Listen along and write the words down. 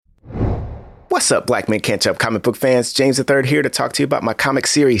What's up, Black Men Can't Jump comic book fans? James III here to talk to you about my comic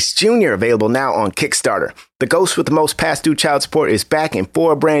series, Junior, available now on Kickstarter. The ghost with the most past due child support is back in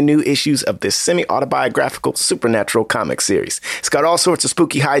 4 brand new issues of this semi-autobiographical supernatural comic series. It's got all sorts of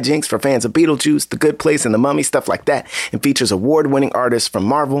spooky hijinks for fans of Beetlejuice, The Good Place, and The Mummy, stuff like that, and features award-winning artists from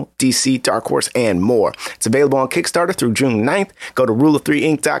Marvel, DC, Dark Horse, and more. It's available on Kickstarter through June 9th. Go to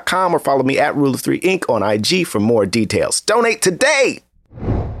rule3inc.com or follow me at rule3inc on IG for more details. Donate today!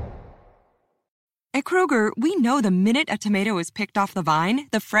 At Kroger, we know the minute a tomato is picked off the vine,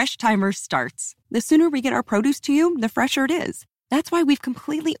 the fresh timer starts. The sooner we get our produce to you, the fresher it is. That's why we've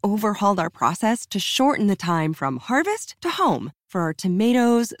completely overhauled our process to shorten the time from harvest to home for our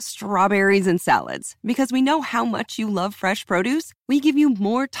tomatoes, strawberries, and salads. Because we know how much you love fresh produce, we give you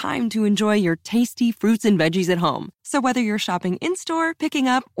more time to enjoy your tasty fruits and veggies at home. So whether you're shopping in-store, picking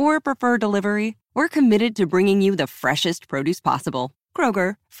up, or prefer delivery, we're committed to bringing you the freshest produce possible.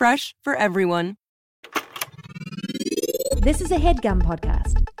 Kroger, fresh for everyone. This is a HeadGum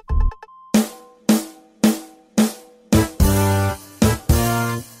podcast.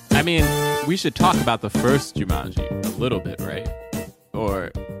 I mean, we should talk about the first Jumanji a little bit, right?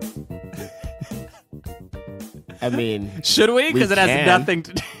 Or I mean, should we? Because it has nothing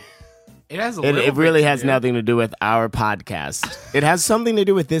to do. It has a little. It really has nothing to do with our podcast. It has something to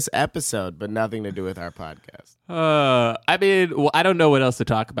do with this episode, but nothing to do with our podcast. I mean, well, I don't know what else to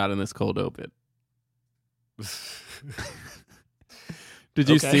talk about in this cold open. Did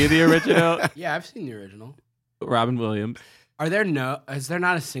you see the original? Yeah, I've seen the original. Robin Williams. Is there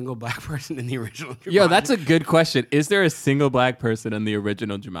not a single black person in the original Jumanji? Yo, that's a good question. Is there a single black person in the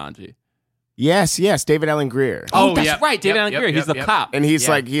original Jumanji? Yes, David Allen Greer. Oh, that's right, David Allen Greer. He's the cop. And he's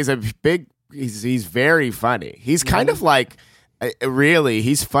like, he's very funny. He's kind of like, really,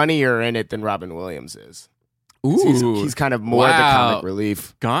 he's funnier in it than Robin Williams is. Ooh. He's kind of more the comic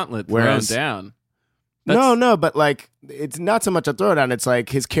relief. Gauntlet thrown down. No, but like, it's not so much a throwdown. It's like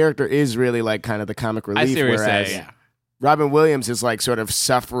his character is really like kind of the comic relief. I see what you're whereas saying. Robin Williams is like sort of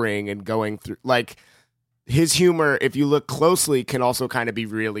suffering and going through, like, his humor, if you look closely, can also kind of be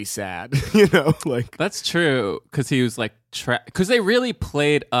really sad. You know, like that's true because he was like because they really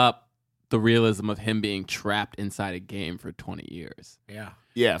played up the realism of him being trapped inside a game for 20 years.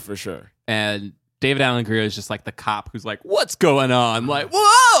 Yeah, for sure. And David Allen Greer is just like the cop who's like, what's going on? Like,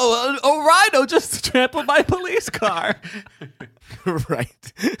 whoa, a rhino just trampled my police car.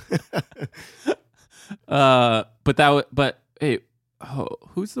 Right. But hey,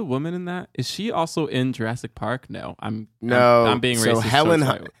 who's the woman in that? Is she also in Jurassic Park? No, I'm being racist. So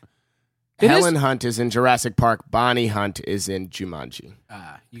Helen Hunt is in Jurassic Park. Bonnie Hunt is in Jumanji.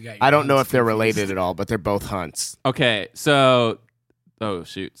 I don't know if they're related at all, but they're both Hunts. Okay, so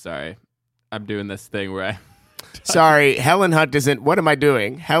sorry. I'm doing this thing where Sorry, Helen Hunt isn't. What am I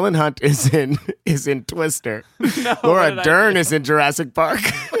doing? Helen Hunt is in Twister. No, Laura Dern is in Jurassic Park.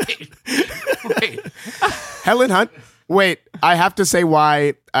 Wait. Helen Hunt. Wait, I have to say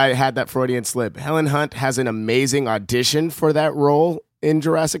why I had that Freudian slip. Helen Hunt has an amazing audition for that role in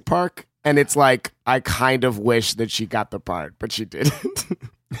Jurassic Park, and it's like I kind of wish that she got the part, but she didn't.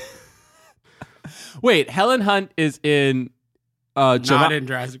 Wait, Helen Hunt is in not in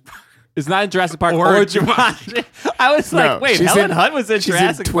Jurassic Park. It's not in Jurassic Park or Jumanji. I was like, wait, Helen Hunt was in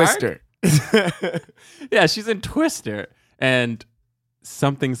Jurassic Park? Twister. Yeah, she's in Twister. And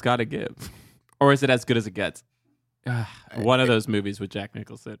something's got to give. Or is it as good as it gets? One of those movies with Jack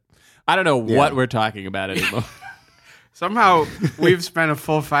Nicholson. I don't know what we're talking about anymore. Somehow, we've spent a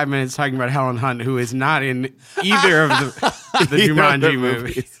full 5 minutes talking about Helen Hunt, who is not in either of the Jumanji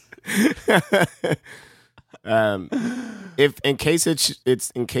movies. If in case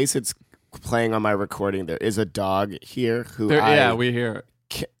it's playing on my recording, there is a dog here who we hear.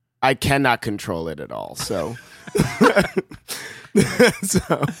 I cannot control it at all. So,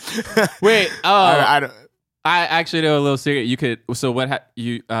 wait. I don't. I actually know a little secret. You could. So what?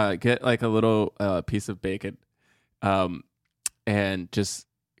 You get like a little piece of bacon, and just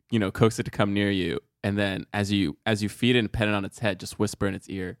coax it to come near you, and then as you feed it and pet it on its head, just whisper in its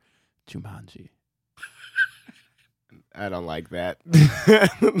ear, Jumanji. I don't like that.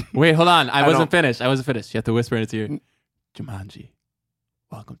 Wait, hold on. I wasn't finished. You have to whisper in its ear, Jumanji,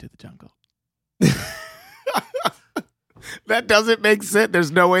 welcome to the jungle. That doesn't make sense.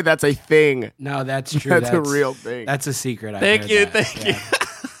 There's no way that's a thing. No, that's true. That's a real thing. That's a secret. Thank you.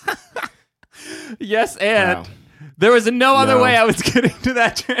 Yes, and there was no other way I was getting to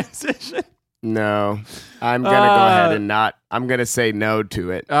that transition. No, I'm going to go ahead and not. I'm going to say no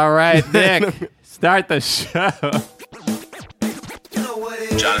to it. All right, Nick, start the show.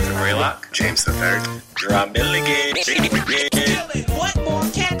 Jonathan Raylock, James III, Drum Milligan. What more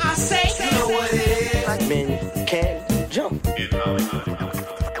can I say? You know what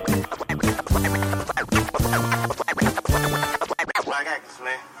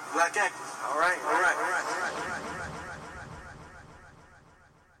Black actors. All right.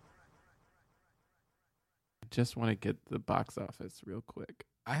 Just want to get the box office real quick.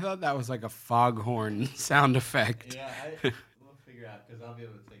 I thought that was like a foghorn sound effect. Yeah, we'll figure out because I'll be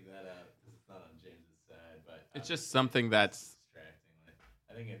able to take that out because it's not on James's side. But It's just something that's distracting.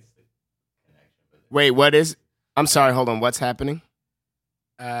 I think it's the connection. But Wait, what is? I'm sorry. Hold on. What's happening?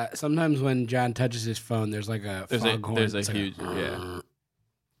 Sometimes when John touches his phone, there's like a foghorn. there's a It's like huge yeah.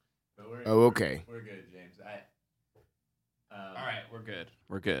 But Oh, okay. We're good, James. All right, we're good.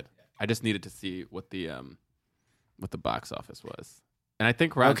 We're good. I just needed to see what the box office was, and I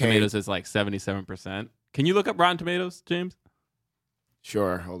think Rotten Okay. Tomatoes is like 77%. Can you look up Rotten Tomatoes, James?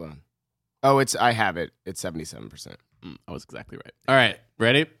 Sure. Hold on. Oh, I have it. It's 77%. I was exactly right. All right,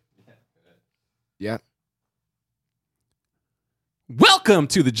 ready? Yeah. Welcome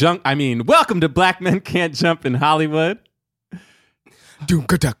to welcome to Black Men Can't Jump in Hollywood.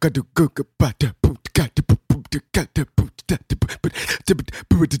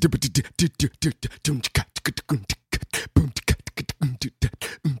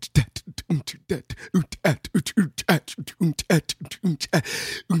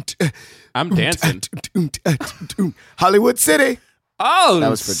 I'm dancing. Hollywood City. Oh, That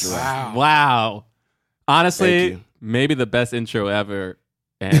was for Gerard. Wow. Honestly, Thank you. maybe the best intro ever.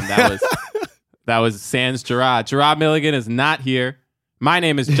 And that was sans Gerard. Gerard Milligan is not here. My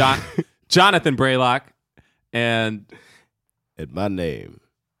name is Jonathan Braylock. And my name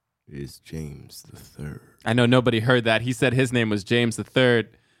is James the Third. I know nobody heard that. He said his name was James the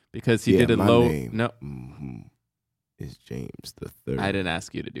Third because he did a my low. name, No, is James the Third. I didn't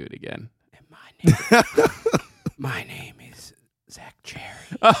ask you to do it again. My name is Zach Cherry.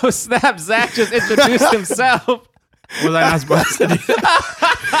 Oh, snap. Zach just introduced himself. Was I not supposed to do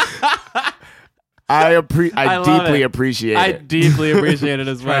that? I love deeply it. appreciate I it. deeply appreciate it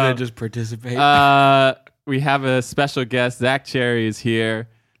as well. Trying to just participate. We have a special guest. Zach Cherry is here.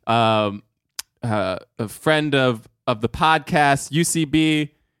 A friend of the podcast, UCB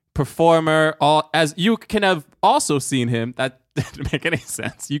performer. As you can have also seen him. That didn't make any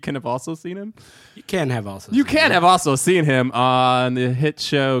sense. You can have also seen him. You can have also. You seen can it. have also seen him on the hit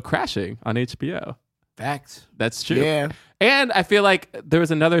show Crashing on HBO. Facts. That's true. Yeah. And I feel like there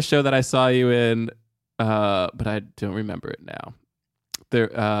was another show that I saw you in, but I don't remember it now.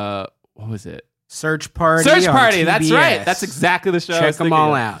 What was it? Search Party. Search on Party. That's TBS. right. That's exactly the show. I was Check them thinking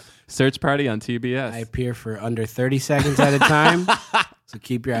all of. out. Search Party on TBS. I appear for under 30 seconds at a time, so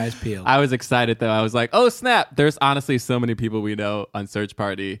keep your eyes peeled. I was excited though. I was like, "Oh snap!" There's honestly so many people we know on Search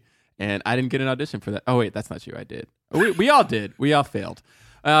Party, and I didn't get an audition for that. Oh wait, that's not true. I did. We all did. We all failed.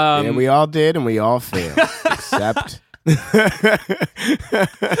 Yeah, we all did, and we all failed, except we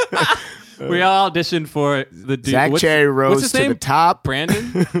all auditioned for the dude. Zach Cherry what's rose his to name? the top.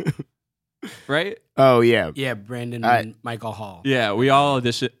 Brandon, right? Oh yeah, yeah, Brandon I- Michael Hall. Yeah, we all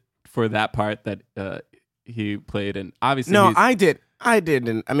auditioned for that part that he played, and obviously, no, he's- I did. I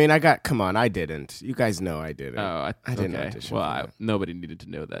didn't. I mean, come on, I didn't. You guys know I didn't. Oh, I didn't okay. audition Well, for that. nobody needed to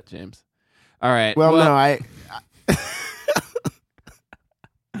know that, James. All right. Well, no,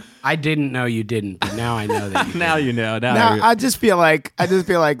 I didn't know you didn't, but now I know that you now did. you know. Now Now, I just feel like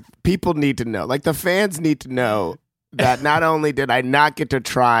people need to know. Like the fans need to know that not only did I not get to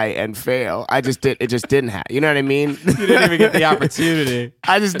try and fail, it just didn't happen. You know what I mean? you didn't even get the opportunity.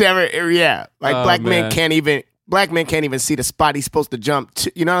 I just never. Yeah, like Oh, black man. men can't even see the spot he's supposed to jump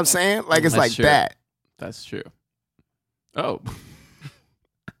to. You know what I'm saying? Like it's That's like true. that. That's true. Oh.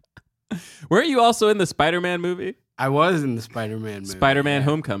 Were you also in the Spider-Man movie? I was in the Spider-Man movie. Spider-Man yeah.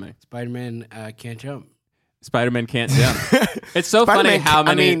 Homecoming. Spider-Man Can't Jump. Spider-Man Can't Jump. It's so funny Spider-Man how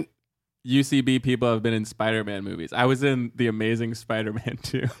ca- I many mean- UCB people have been in Spider-Man movies. I was in The Amazing Spider-Man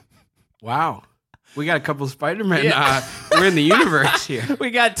 2. Wow. We got a couple Spider-Man. Yeah. We're in the universe here. We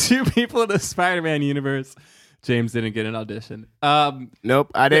got 2 people in the Spider-Man universe. James didn't get an audition.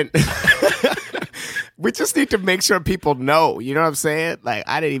 Nope, I didn't. We just need to make sure people know. You know what I'm saying? Like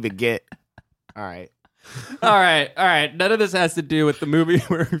I didn't even get. All right. All right. None of this has to do with the movie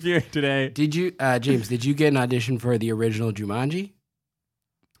we're reviewing today. Did you, James? Did you get an audition for the original Jumanji?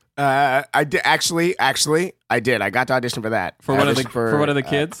 I did actually. I did. I got to audition for that. For I one of the auditioned for one of the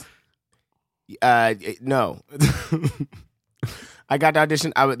kids? No. I got to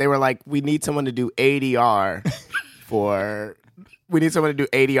audition. They were like, we need someone to do ADR for. We need someone to do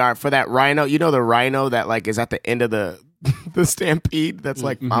ADR for that rhino. You know the rhino that like is at the end of the stampede that's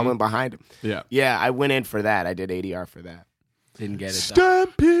like following behind him. Yeah. Yeah, I went in for that. I did ADR for that. Didn't get it. Though.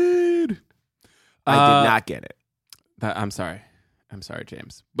 Stampede. I did not get it. I'm sorry,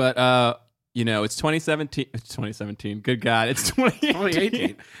 James. But it's 2017. It's 2017. Good God, it's 2018.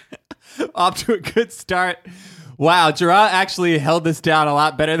 2018. Off to a good start. Wow, Gerard actually held this down a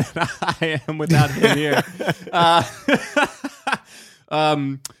lot better than I am without him here.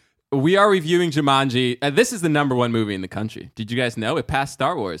 We are reviewing Jumanji. This is the #1 movie in the country. Did you guys know it passed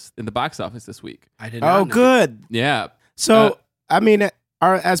Star Wars in the box office this week? I did not know. Good. Yeah. So, I mean,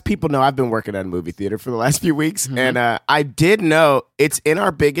 as people know, I've been working at a movie theater for the last few weeks, and I did know it's in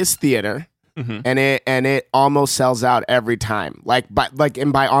our biggest theater, and it almost sells out every time.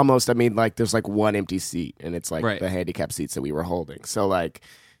 And by almost, I mean like there's like one empty seat, and it's like the handicap seats that we were holding. So like,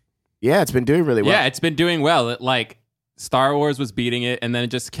 yeah, it's been doing really well. Yeah, it's been doing well. Star Wars was beating it, and then it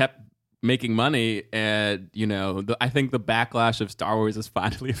just kept making money. And I think the backlash of Star Wars is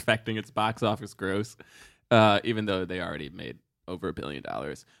finally affecting its box office gross, even though they already made over $1 billion.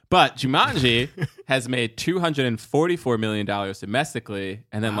 But Jumanji has made $244 million domestically,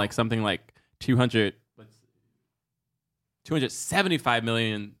 and then something like 275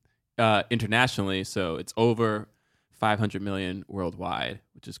 million internationally. So it's over 500 million worldwide,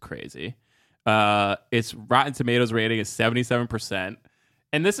 which is crazy. Its Rotten Tomatoes rating is 77%.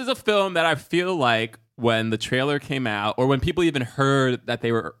 And this is a film that I feel like when the trailer came out, or when people even heard that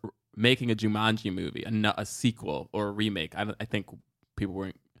they were making a Jumanji movie, a sequel or a remake, I think people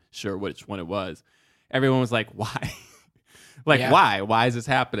weren't sure which one it was. Everyone was like, why? Why? Why is this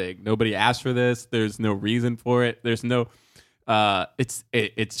happening? Nobody asked for this. There's no reason for it. There's no...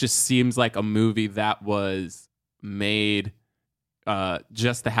 It just seems like a movie that was made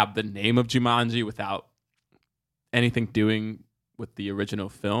just to have the name of Jumanji without anything doing with the original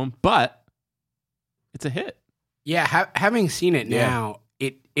film, but it's a hit. Yeah, having seen it now,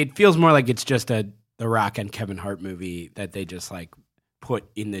 it feels more like it's just The Rock and Kevin Hart movie that they just put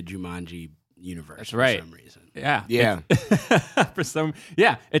in the Jumanji universe. That's right. For some reason. Yeah.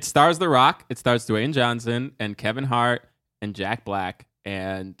 It stars The Rock. It stars Dwayne Johnson and Kevin Hart and Jack Black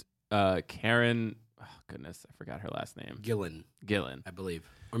and Karen. Oh goodness, I forgot her last name. Gillan, I believe,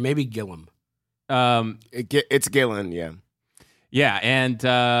 or maybe Gillum. It's Gillan. Yeah. Yeah, and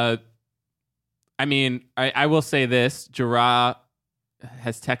I mean, I will say this: Gerard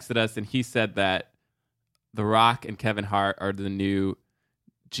has texted us, and he said that The Rock and Kevin Hart are the new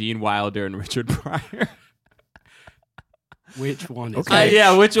Gene Wilder and Richard Pryor. Which one is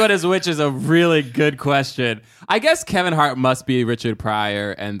which? Which one is which is a really good question. I guess Kevin Hart must be Richard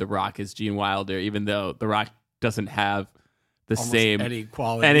Pryor and The Rock is Gene Wilder, even though The Rock doesn't have the same any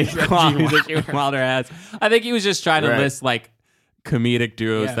quality that Gene Wilder has. I think he was just trying to list comedic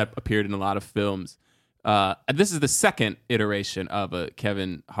duos that appeared in a lot of films. This is the second iteration of a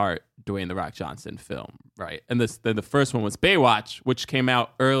Kevin Hart, Dwayne The Rock Johnson film, right? And the first one was Baywatch, which came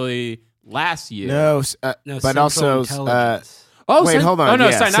out early last year. No, but also hold on. Oh no,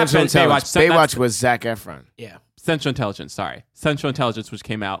 sorry, not Central Baywatch. Baywatch was Zac Efron. Yeah, Central Intelligence. Sorry, Central Intelligence, which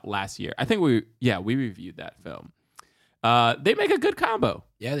came out last year. I think we reviewed that film. They make a good combo.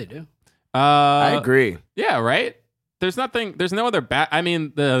 Yeah, they do. I agree. Yeah, right. There's no other I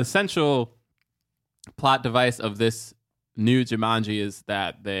mean, the essential plot device of this new Jumanji is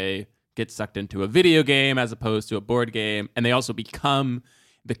that they get sucked into a video game as opposed to a board game, and they also become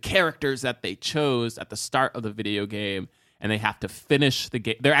the characters that they chose at the start of the video game, and they have to finish the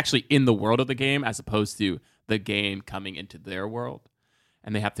game. They're actually in the world of the game as opposed to the game coming into their world,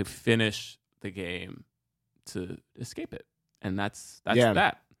 and they have to finish the game to escape it, and that's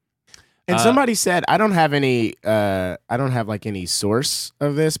that. And somebody said, I don't have any source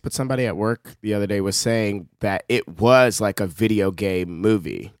of this, but somebody at work the other day was saying that it was like a video game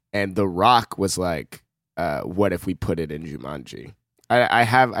movie, and The Rock was like, "What if we put it in Jumanji?"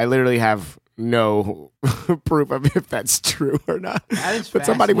 I literally have no proof of if that's true or not. But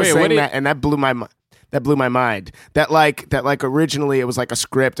somebody was saying that, and that blew my mind. That blew my mind. That originally it was like a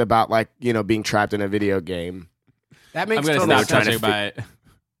script about being trapped in a video game. That makes I'm gonna stop touching by it.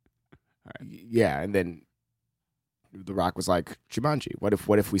 Yeah, and then The Rock was like, Jumanji. What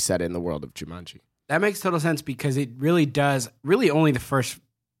if we set it in the world of Jumanji? That makes total sense because it really does. Really, only the first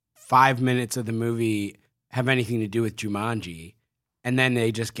 5 minutes of the movie have anything to do with Jumanji, and then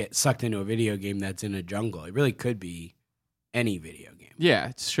they just get sucked into a video game that's in a jungle. It really could be any video game. Yeah,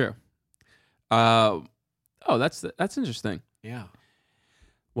 it's true. That's interesting. Yeah.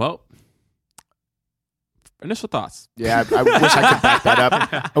 Well, initial thoughts. Yeah, I wish I could back that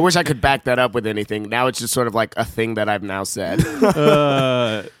up. I wish I could back that up with anything. Now it's just sort of like a thing that I've now said.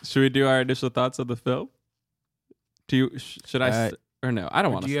 Should we do our initial thoughts of the film? Should I or no? I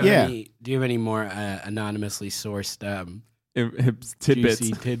don't want to. Do you have any more anonymously sourced tidbits?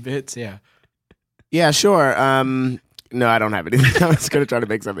 Juicy tidbits? Yeah. Yeah, sure. No, I don't have anything. I was going to try to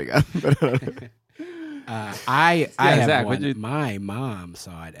make something up. I have Zach, one. My mom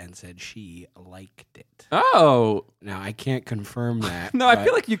saw it and said she liked it. Oh. Now, I can't confirm that. No, I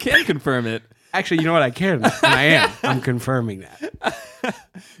feel like you can confirm it. Actually, you know what? I can. And I am. I'm confirming that.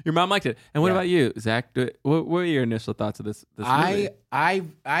 Your mom liked it. And what about you, Zach? What were your initial thoughts of this movie? I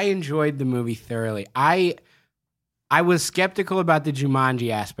enjoyed the movie thoroughly. I was skeptical about the Jumanji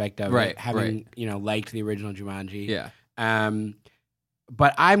aspect of it, having liked the original Jumanji. Yeah.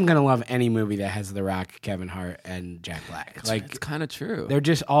 But I'm gonna love any movie that has The Rock, Kevin Hart, and Jack Black. It's kind of true. They're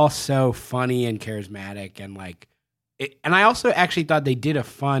just all so funny and charismatic, and and I also actually thought they did a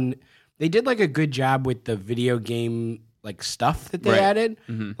good job with the video game stuff that they added.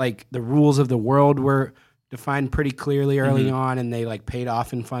 Mm-hmm. Like the rules of the world were defined pretty clearly early on, and they paid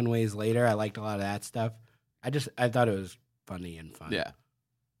off in fun ways later. I liked a lot of that stuff. I thought it was funny and fun. Yeah.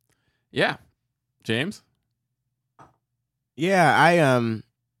 Yeah. James? Yeah,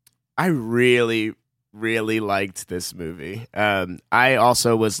 I really, really liked this movie. I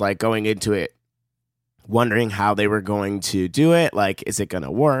also was going into it wondering how they were going to do it. Is it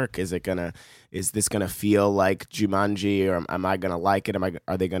gonna work? Is this gonna feel like Jumanji, or am I gonna like it?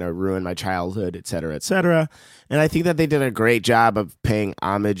 Are they gonna ruin my childhood, et cetera, et cetera? And I think that they did a great job of paying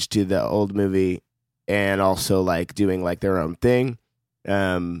homage to the old movie and also doing their own thing.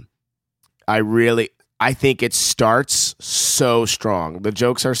 I think it starts so strong. The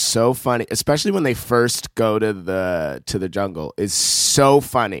jokes are so funny, especially when they first go to the jungle. It's so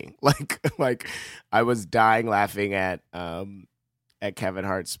funny. Like I was dying laughing at Kevin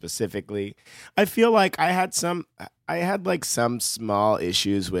Hart specifically. I feel like I had some small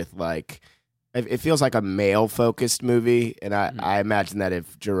issues with it feels like a male focused movie, and I imagine that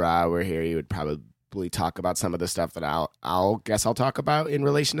if Gerard were here, he would probably talk about some of the stuff that I'll talk about in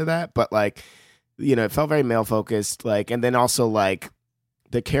relation to that. But it felt very male focused, and then also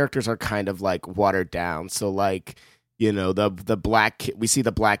the characters are kind of watered down. So the black kid, we see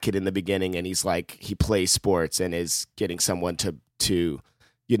the black kid in the beginning, and he's he plays sports and is getting someone to do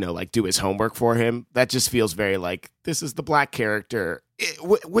his homework for him. That just feels very this is the black character,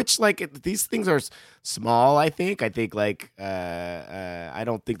 which these things are small. I think I don't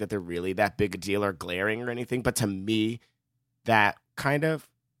think that they're really that big a deal or glaring or anything, but to me, that kind of.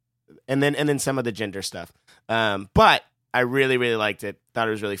 And then some of the gender stuff. But I really, really liked it. Thought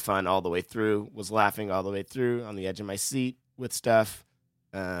it was really fun all the way through. Was laughing all the way through, on the edge of my seat with stuff.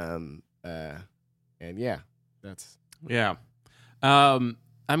 And yeah, that's... Yeah. I'm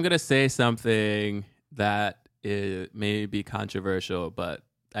going to say something that may be controversial, but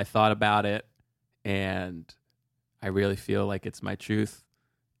I thought about it, and I really feel like it's my truth.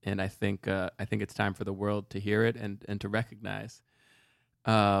 And I think it's time for the world to hear it and to recognize.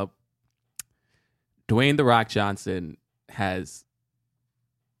 Dwayne "The Rock" Johnson has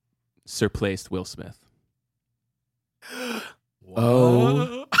surpassed Will Smith.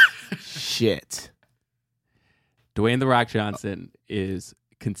 Oh, shit. Dwayne "The Rock" Johnson is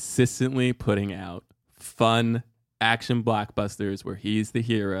consistently putting out fun action blockbusters where he's the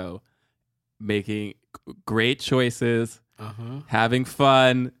hero, making great choices, having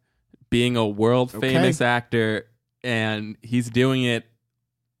fun, being a world famous actor, and he's doing it.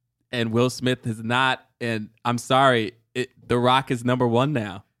 And Will Smith is not, and I'm sorry, The Rock is number one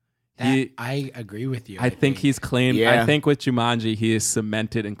now. I agree with you. I think he's claimed, Yeah. I think with Jumanji, he has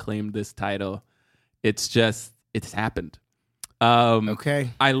cemented and claimed this title. It's happened. Okay.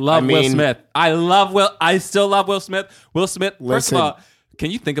 I love Will Smith. I still love Will Smith. Will Smith, first Listen. of all, can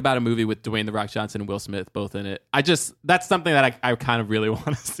you think about a movie with Dwayne "The Rock" Johnson and Will Smith both in it? That's something that I kind of really want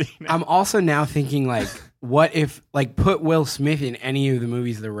to see now. I'm also now thinking what if put Will Smith in any of the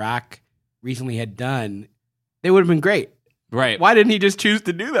movies The Rock recently had done? They would have been great. Right. Why didn't he just choose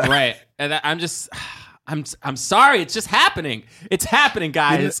to do that? Right. And I'm sorry. It's just happening. It's happening,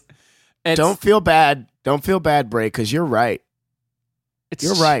 guys. Don't feel bad. Don't feel bad, Bray, because you're right.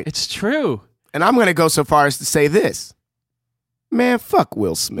 You're right. It's true. And I'm going to go so far as to say this. Man, fuck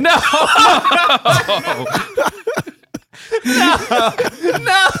Will Smith. No. No.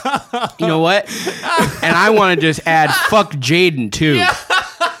 You know what? And I want to just add fuck Jaden too. Yeah.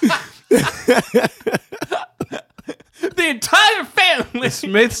 The entire family. The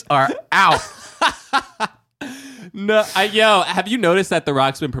Smiths are out. No, have you noticed that The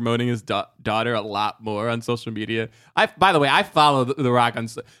Rock's been promoting his daughter a lot more on social media? By the way, I follow The Rock on.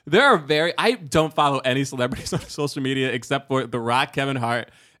 I don't follow any celebrities on social media except for The Rock, Kevin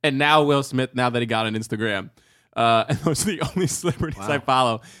Hart, and now Will Smith. Now that he got on Instagram, and those are the only celebrities I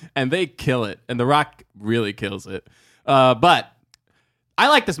follow, and they kill it. And The Rock really kills it. But I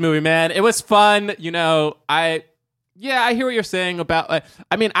like this movie, man. It was fun. Yeah, I hear what you're saying about.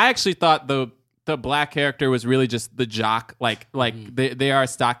 I mean, I actually thought the black character was really just the jock. Like they are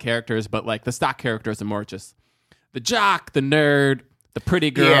stock characters, but like the stock characters are more just the jock, the nerd, the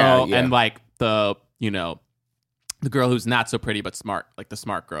pretty girl, and like the the girl who's not so pretty but smart, like the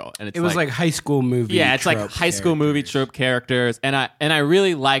smart girl. And it was like high school movie. Yeah, it's like high school movie trope characters, and I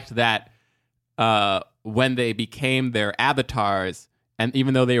really liked that when they became their avatars, and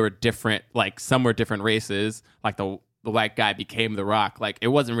even though they were different, like some were different races, like the white guy became The Rock. Like it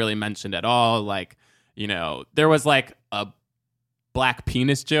wasn't really mentioned at all. Like there was like a black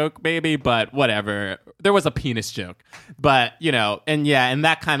penis joke maybe, but whatever. There was a penis joke, but and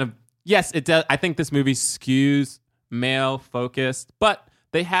that kind of yes, it does. I think this movie skews male focused, but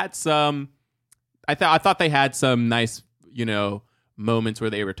they had some. I thought they had some nice, moments where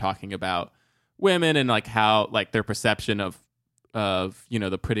they were talking about women and like how like their perception of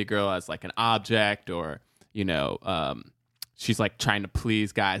the pretty girl as like an object, or she's like trying to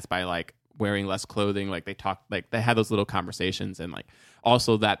please guys by like wearing less clothing. Like they had those little conversations, and like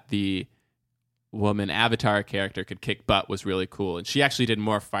also that the woman avatar character could kick butt was really cool, and she actually did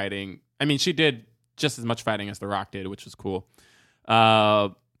more fighting. I mean, she did just as much fighting as The Rock did, which was cool.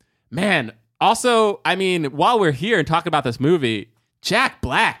 Man, also, I mean, while we're here and talking about this movie, Jack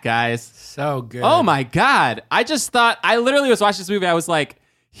Black, guys. So good. Oh my God. I literally was watching this movie. I was like,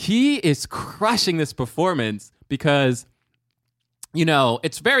 he is crushing this performance because,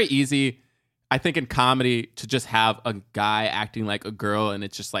 it's very easy, I think, in comedy to just have a guy acting like a girl and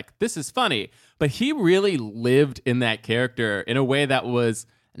it's just like, this is funny. But he really lived in that character in a way that was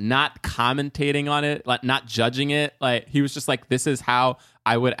not commentating on it, like not judging it. Like he was just like, this is how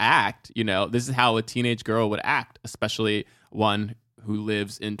I would act. This is how a teenage girl would act, especially one who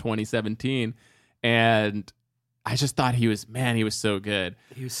lives in 2017. And I just thought he was so good.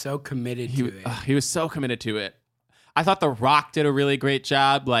 He was so committed to it. He was so committed to it. I thought The Rock did a really great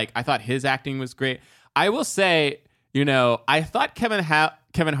job. Like I thought his acting was great. I will say, I thought Kevin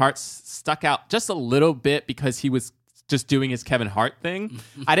Hart stuck out just a little bit because he was just doing his Kevin Hart thing.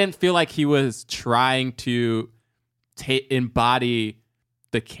 I didn't feel like he was trying to embody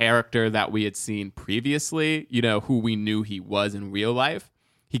the character that we had seen previously, who we knew he was in real life.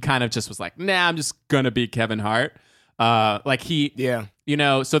 He kind of just was like, nah, I'm just going to be Kevin Hart. So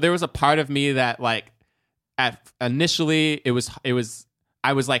there was a part of me that like, initially I was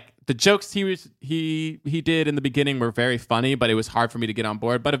like, the jokes he did in the beginning were very funny, but it was hard for me to get on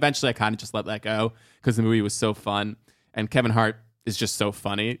board. But eventually I kind of just let that go because the movie was so fun. And Kevin Hart is just so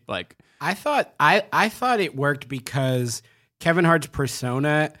funny. Like I thought it worked because Kevin Hart's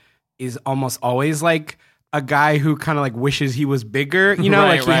persona is almost always like a guy who kind of like wishes he was bigger, he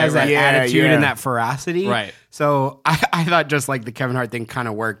has that attitude and that ferocity. Right. So I thought just like the Kevin Hart thing kind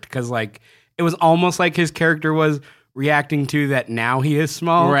of worked because like it was almost like his character was reacting to that now he is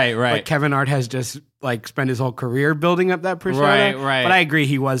small. Right. Like Kevin Hart has just like spent his whole career building up that persona. Right. But I agree,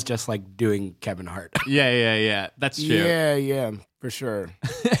 he was just like doing Kevin Hart. Yeah. That's true. Yeah, for sure.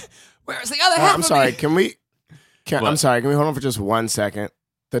 Where's the other half? I'm sorry. Can we hold on for just 1 second?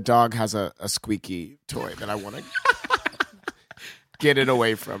 The dog has a squeaky toy that I want to get it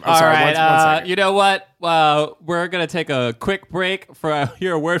away from. I'm sorry. Right. One second. You know what? We're going to take a quick break for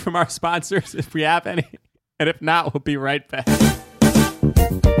hear a word from our sponsors if we have any. And if not, we'll be right back.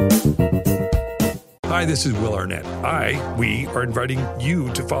 Hi, this is Will Arnett. We are inviting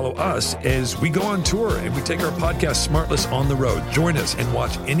you to follow us as we go on tour and we take our podcast Smartless on the road. Join us and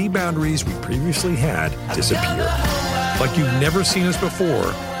watch any boundaries we previously had disappear. Like you've never seen us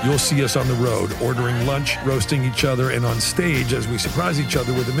before, you'll see us on the road, ordering lunch, roasting each other, and on stage as we surprise each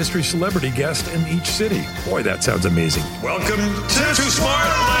other with a mystery celebrity guest in each city. Boy, that sounds amazing. Welcome to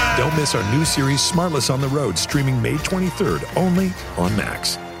Smartland! Don't miss our new series, Smartless on the Road, streaming May 23rd, only on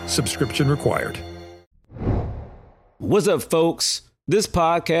Max. Subscription required. What's up, folks? This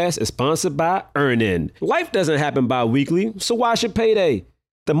podcast is sponsored by Earnin. Life doesn't happen bi-weekly, so why should payday?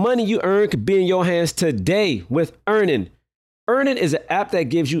 The money you earn could be in your hands today with Earnin. Earnin is an app that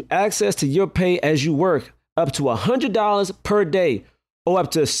gives you access to your pay as you work, up to $100 per day, or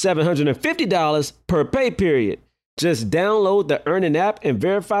up to $750 per pay period. Just download the Earnin app and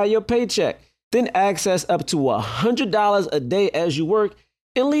verify your paycheck. Then access up to $100 a day as you work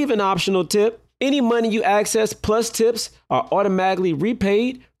and leave an optional tip. Any money you access plus tips are automatically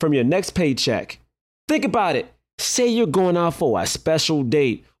repaid from your next paycheck. Think about it. Say you're going out for a special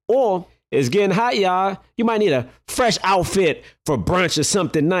date, or it's getting hot, y'all. You might need a fresh outfit for brunch or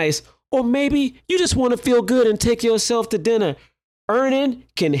something nice, or maybe you just want to feel good and take yourself to dinner. Earnin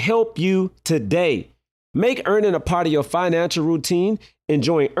can help you today. Make earning a part of your financial routine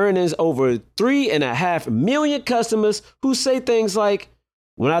enjoying earnings over 3.5 million customers who say things like,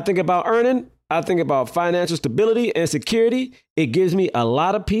 when I think about earning, I think about financial stability and security. It gives me a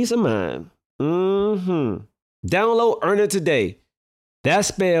lot of peace of mind. Download Earnin today. That's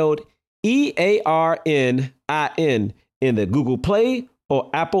spelled EARNIN in the Google Play or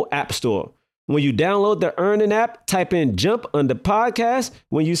Apple App Store. When you download the Earnin app, type in Jump Under Podcast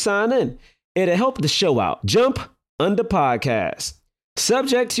when you sign in. It'll help the show out. Jump Under Podcast.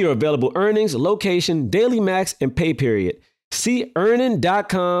 Subject to your available earnings, location, daily max, and pay period. See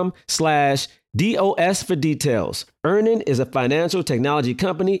earnin.com/DOS for details. Earnin is a financial technology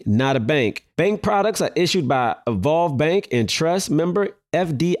company, not a bank. Bank products are issued by Evolve Bank and Trust, member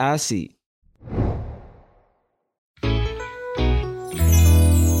FDIC.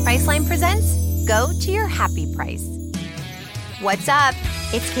 Priceline presents Go to Your Happy Price. What's up?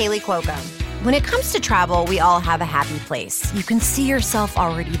 It's Kaylee Cuoco. When it comes to travel, we all have a happy place. You can see yourself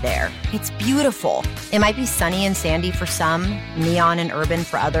already there. It's beautiful. It might be sunny and sandy for some, neon and urban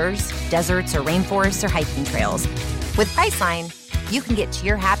for others, deserts or rainforests or hiking trails. With Priceline, you can get to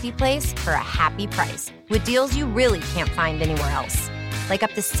your happy place for a happy price with deals you really can't find anywhere else. Like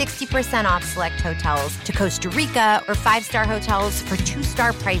up to 60% off select hotels to Costa Rica or 5-star hotels for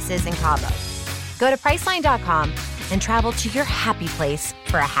 2-star prices in Cabo. Go to Priceline.com and travel to your happy place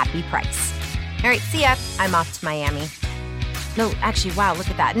for a happy price. All right, see ya. I'm off to Miami. No, actually, wow, look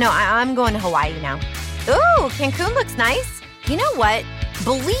at that. No, I'm going to Hawaii now. Ooh, Cancun looks nice. You know what?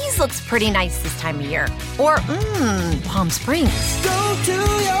 Belize looks pretty nice this time of year. Or, Palm Springs. Go to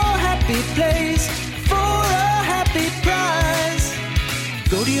your happy place for a happy price.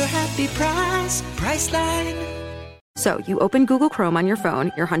 Go to your happy price, Priceline. So you open Google Chrome on your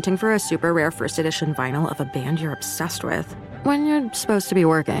phone, you're hunting for a super rare first edition vinyl of a band you're obsessed with, when you're supposed to be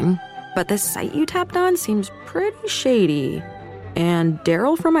working. But this site you tapped on seems pretty shady. And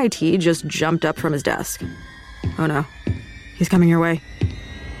Daryl from IT just jumped up from his desk. Oh no, he's coming your way.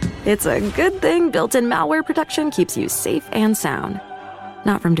 It's a good thing built-in malware protection keeps you safe and sound.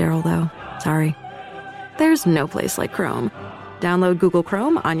 Not from Daryl, though. Sorry. There's no place like Chrome. Download Google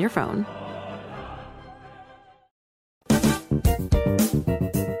Chrome on your phone.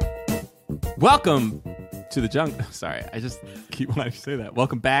 Welcome to the jungle. Sorry, I just keep wanting to say that.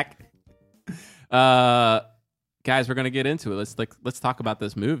 Welcome back. Guys, we're gonna get into it. Let's talk about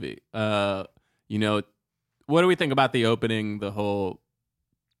this movie. What do we think about the opening?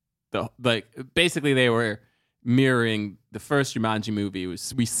 Basically they were mirroring the first Jumanji movie. We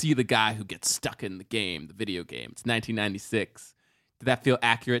see the guy who gets stuck in the game, the video game. It's 1996. Did that feel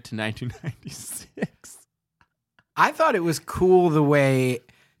accurate to 1996? I thought it was cool the way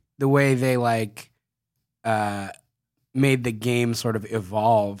they made the game sort of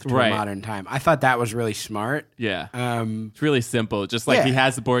evolve to a modern time. I thought that was really smart. Yeah. It's really simple. Just like he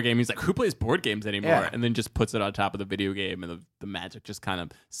has the board game. He's like, who plays board games anymore? Yeah. And then just puts it on top of the video game and the magic just kind of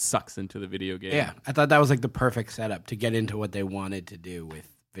sucks into the video game. Yeah. I thought that was like the perfect setup to get into what they wanted to do with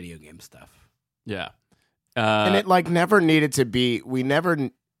video game stuff. Yeah. And it never needed to be,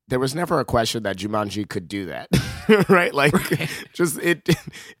 there was never a question that Jumanji could do that. Right? Just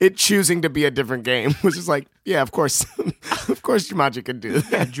it choosing to be a different game was just like, yeah, of course. Of course Jumanji can do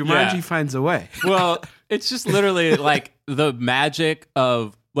that. Yeah, Jumanji finds a way. Well, it's just literally like the magic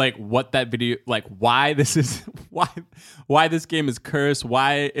of what that video, why this game is cursed,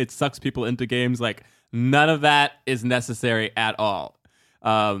 why it sucks people into games. None of that is necessary at all.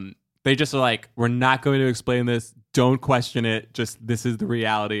 They just are like, we're not going to explain this. Don't question it. Just this is the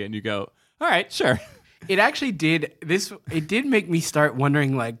reality. And you go, all right, sure. It actually did this. It did make me start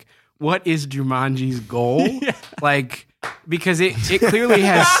wondering, what is Jumanji's goal? Yeah. Because it clearly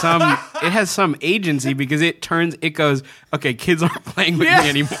has some agency, because it goes, okay, kids aren't playing with me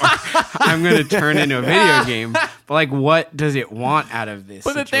anymore. I'm going to turn into a video game. But what does it want out of this?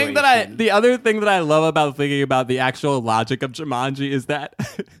 But situation? the other thing that I love about thinking about the actual logic of Jumanji is that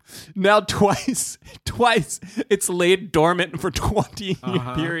now twice it's laid dormant for 20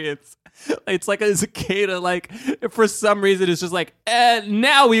 year periods. It's like a cicada, for some reason it's just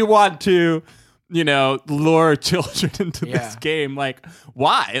now we want to, lure children into this game.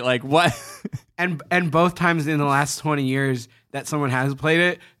 Why? What? And both times in the last 20 years that someone has played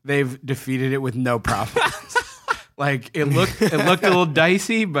it, they've defeated it with no problems. It looked a little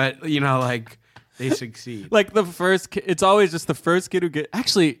dicey, but they succeed. The first kid, it's always just the first kid who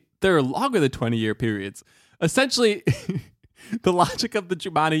actually there are longer than 20-year periods. Essentially, the logic of the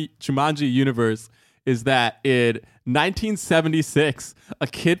Jumanji universe is that in 1976, a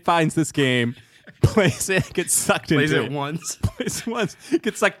kid finds this game, plays it, gets sucked into it. Plays it once,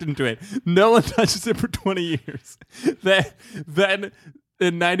 gets sucked into it. No one touches it for 20 years. Then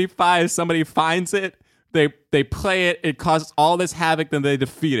in 95, somebody finds it. They play it. It causes all this havoc. Then they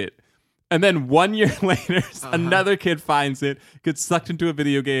defeat it. And then 1 year later, another kid finds it, gets sucked into a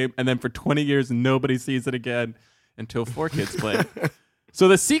video game, and then for 20 years, nobody sees it again until 4 kids play it. So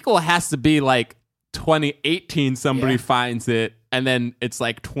the sequel has to be like 2018, somebody finds it, and then it's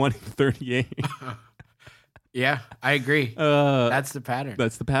like 2038. Yeah, I agree. That's the pattern.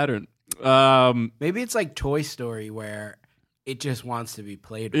 That's the pattern. Maybe it's like Toy Story where it just wants to be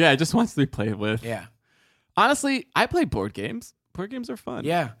played with. Yeah, it just wants to be played with. Yeah. Honestly, I play board games. Board games are fun.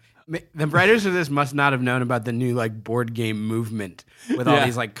 Yeah. The writers of this must not have known about the new like board game movement with all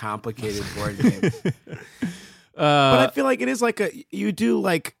these like complicated board games. But I feel like it is like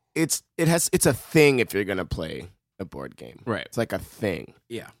it's a thing if you're gonna play a board game. Right. It's like a thing.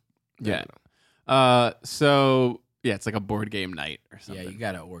 Yeah. Yeah. So yeah, it's like a board game night or something. Yeah, you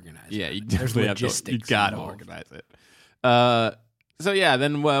gotta organize. Yeah, it. you There's definitely logistics. You gotta involved. organize it. So yeah,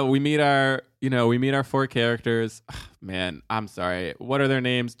 then we meet our 4 characters. Man, I'm sorry. What are their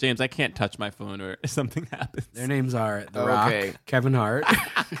names? James, I can't touch my phone or something happens. Their names are The Rock, Kevin Hart,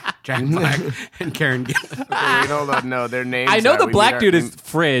 Jack Black, and Karen Gillan. Wait, hold on. No, their names. I know the black dude is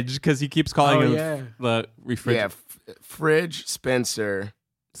Fridge because he keeps calling him the refrigerator. Yeah, Fridge, Spencer.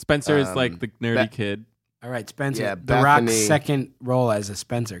 Spencer is like the nerdy kid. All right, Spencer. Yeah, The Bethany. Rock's second role as a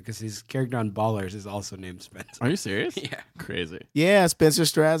Spencer because his character on Ballers is also named Spencer. Are you serious? Yeah. Crazy. Yeah, Spencer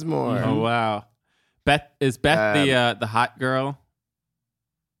Strasmore. Oh wow. Beth the hot girl?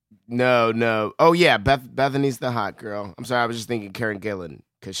 No. Oh yeah, Bethany's the hot girl. I'm sorry, I was just thinking Karen Gillan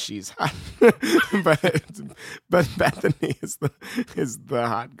because she's hot. but Bethany is the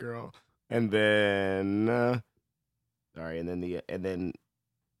hot girl, and then and then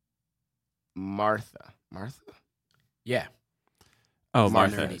Martha. Yeah. Oh, It's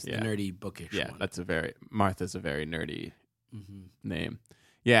Martha. the nerdy bookish Yeah, one. Martha's a very nerdy Mm-hmm. name.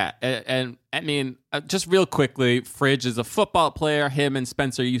 Yeah, and I mean, just real quickly, Fridge is a football player. Him and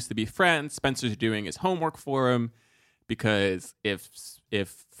Spencer used to be friends. Spencer's doing his homework for him because if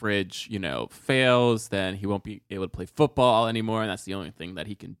Fridge, fails, then he won't be able to play football anymore, and that's the only thing that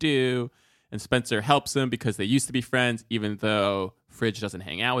he can do. And Spencer helps him because they used to be friends, even though Fridge doesn't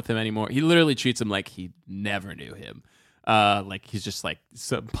hang out with him anymore. He literally treats him like he never knew him. Like he's just like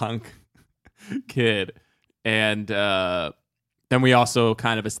some punk kid. And then we also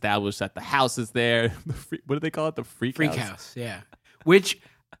kind of established that the house is there. What do they call it? The Freak House. Yeah. Which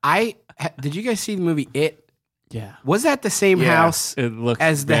did you guys see the movie It? Yeah. Was that the same house It looks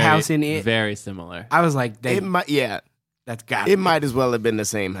as the house in It? Very similar. I was like, It might, that's got it might as well have been the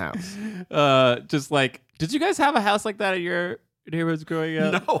same house. Just like, did you guys have a house like that at your neighborhoods growing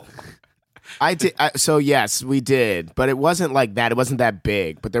up? No. I did. So yes, we did, but it wasn't like that. It wasn't that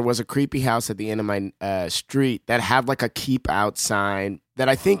big. But there was a creepy house at the end of my street that had like a keep out sign. That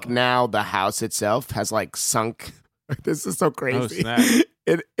I think now the house itself has like sunk. This is so crazy. Oh, snap.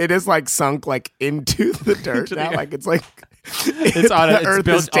 It is like sunk like into the dirt now. Like it's like it's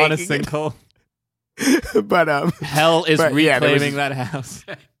built on a sinkhole. But hell is reclaiming that house.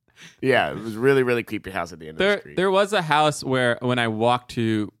 Yeah, it was really, really creepy house at the end of the street. There was a house where when I walked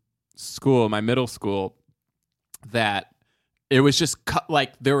to school, my middle school, that it was just cut,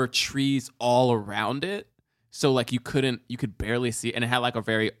 like there were trees all around it. So like you could barely see, and it had like a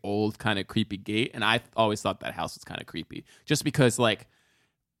very old kind of creepy gate. And I always thought that house was kind of creepy just because like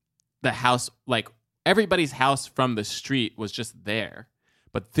the house, like everybody's house from the street was just there.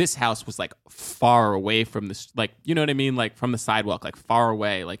 But this house was like far away from the, like, you know what I mean? Like from the sidewalk, like far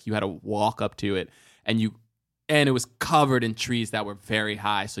away, like you had to walk up to it and it was covered in trees that were very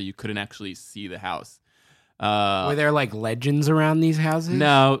high. So you couldn't actually see the house. Were there like legends around these houses?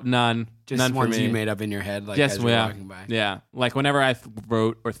 No, none. Just none ones for me. you made up in your head, like Yes, as you're walking by. Yeah. Like whenever I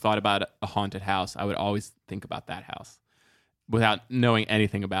wrote or thought about a haunted house, I would always think about that house without knowing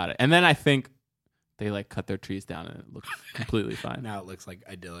anything about it. And then I think they like cut their trees down and it looks completely fine. Now it looks like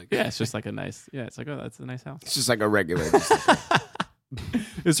idyllic. Yeah, it's just like it's like, oh, that's a nice house. It's just like a regular.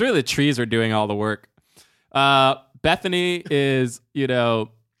 It's really the trees are doing all the work. Bethany is,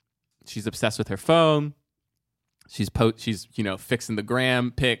 she's obsessed with her phone. She's fixing the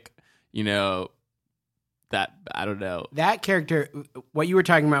gram pic, that, I don't know. That character, what you were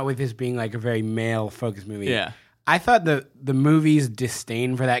talking about with this being like a very male-focused movie. Yeah. I thought the movie's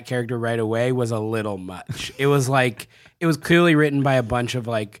disdain for that character right away was a little much. It was like, it was clearly written by a bunch of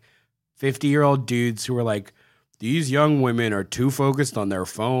like 50-year-old dudes who were like, these young women are too focused on their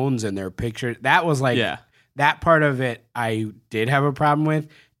phones and their pictures. That was like, that part of it I did have a problem with.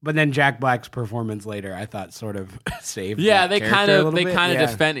 But then Jack Black's performance later, I thought, sort of saved. Yeah, that they character kind of Yeah.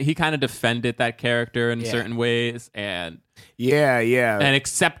 defend. He kind of defended that character in certain ways, and and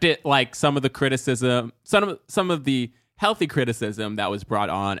accepted like some of the criticism, some of the healthy criticism that was brought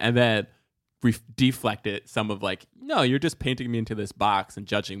on, and then deflected some of like, no, you're just painting me into this box and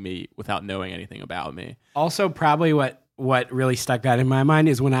judging me without knowing anything about me. Also, probably what really stuck out in my mind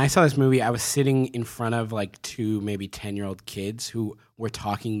is when I saw this movie, I was sitting in front of like 2 maybe 10-year-old kids who were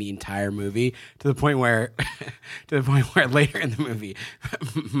talking the entire movie to the point where later in the movie,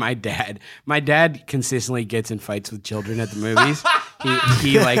 my dad consistently gets in fights with children at the movies.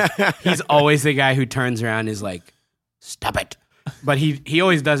 He's always the guy who turns around and is like, stop it. But he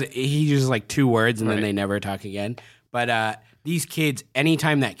always does it. He uses like 2 words and then they never talk again. But these kids,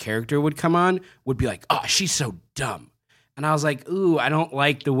 anytime that character would come on, would be like, oh, she's so dumb. And I was like, ooh, I don't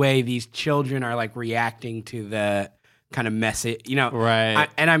like the way these children are like reacting to the kind of message, you know. Right.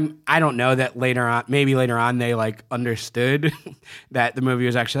 I don't know that later on they like understood that the movie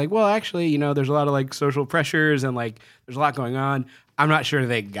was actually like, well, actually, you know, there's a lot of like social pressures and like there's a lot going on. I'm not sure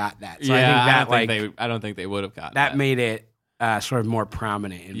they got that. So I don't think they would have gotten that. That made it sort of more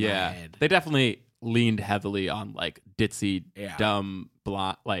prominent in my head. They definitely leaned heavily on like ditzy, dumb,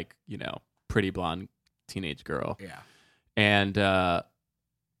 blonde, like, you know, pretty blonde teenage girl. Yeah. And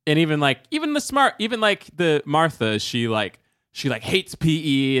even the Martha, she hates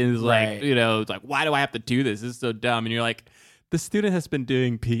PE and is like, you know, it's like, why do I have to do this? This is so dumb. And you're like, the student has been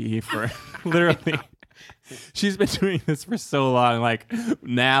doing PE for literally, she's been doing this for so long. Like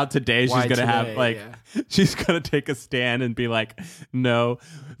now today she's going to have she's going to take a stand and be like, no.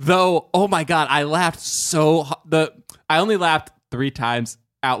 Though, oh my God, I laughed so I only laughed 3 times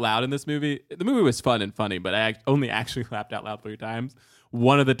out loud in this movie. The movie was fun and funny, but I only actually laughed out loud 3 times.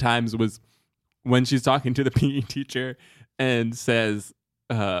 One of the times was when she's talking to the PE teacher and says,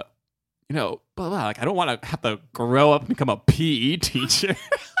 you know, blah, blah, like, I don't want to have to grow up and become a PE teacher.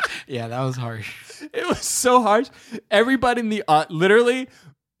 Yeah, that was harsh. It was so harsh. Everybody in the literally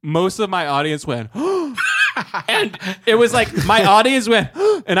most of my audience went, and it was like my audience went,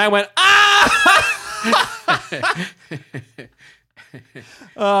 and I went, ah.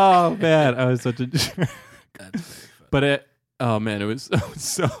 Oh man, I was such a jerk. But it was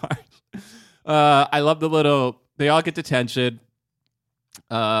so hard. I love they all get detention.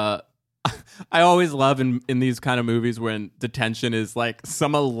 I always love in these kind of movies when detention is like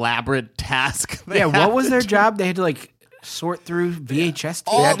some elaborate task. Yeah, what was their job? They had to like sort through VHS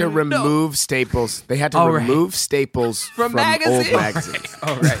tapes. They had to remove staples. They had to remove staples from old magazines.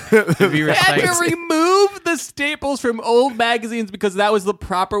 Oh, right. They had to remove the staples from old magazines because that was the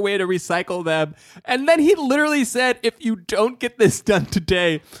proper way to recycle them. And then he literally said, if you don't get this done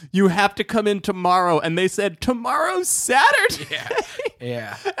today, you have to come in tomorrow. And they said, tomorrow's Saturday.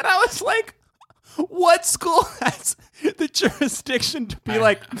 Yeah. And I was like, what school has the jurisdiction to be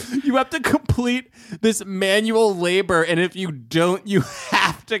like, you have to complete this manual labor, and if you don't, you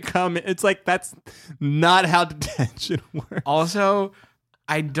have to come in? It's like, that's not how detention works. Also,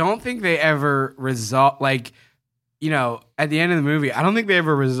 I don't think they ever resolved, like, you know, at the end of the movie, I don't think they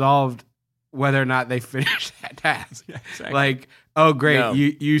ever resolved whether or not they finished that task. Yeah, exactly. Like, oh, great, no.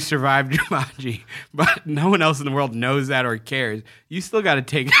 you survived Jumanji, but no one else in the world knows that or cares. You still got to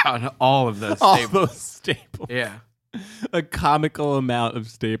take out all of those staples. All those staples. Yeah. A comical amount of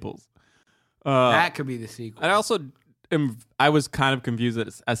staples. That could be the sequel. I was kind of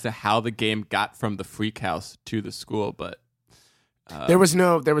confused as to how the game got from the freak house to the school, but there was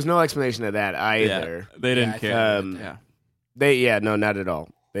no explanation of that either. Yeah, they didn't care. No, not at all.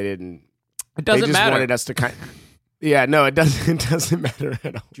 They didn't. It doesn't matter. They just wanted us to kind. Yeah, no, it doesn't. It doesn't matter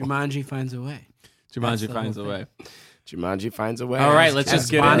at all. Jumanji finds a way. Jumanji finds a way. All right, let's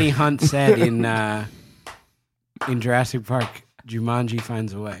just get Bonnie Hunt said in Jurassic Park. Jumanji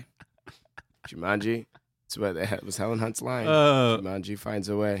finds a way. Jumanji. That's what was Helen Hunt's line. Jumanji finds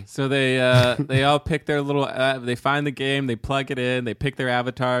a way. So they all pick their little. They find the game. They plug it in. They pick their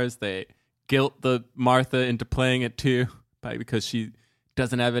avatars. They guilt the Martha into playing it too, because she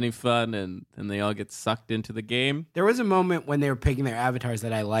doesn't have any fun, and they all get sucked into the game. There was a moment when they were picking their avatars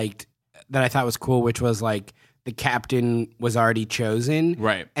that I liked, that I thought was cool, which was like the captain was already chosen,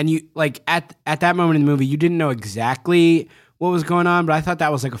 right? And you like at that moment in the movie, you didn't know exactly what was going on, but I thought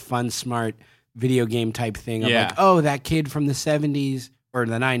that was like a fun, smart video game type thing. Of like, oh, that kid from the 70s or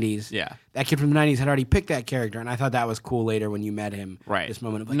the 90s, that kid from the 90s had already picked that character, and I thought that was cool later when you met him. Right, this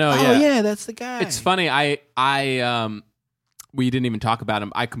moment of like, yeah, that's the guy. It's funny. We didn't even talk about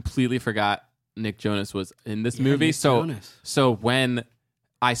him. I completely forgot Nick Jonas was in this movie. So when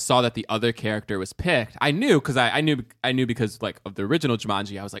I saw that the other character was picked, I knew because I knew because like of the original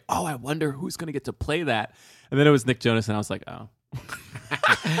Jumanji, I was like, oh, I wonder who's gonna get to play that. And then it was Nick Jonas, and I was like, oh.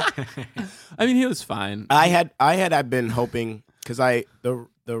 I mean, he was fine. I had been hoping because the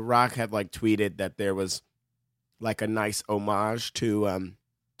Rock had like tweeted that there was like a nice homage to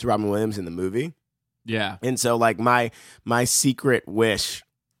Robin Williams in the movie. Yeah. And so like my secret wish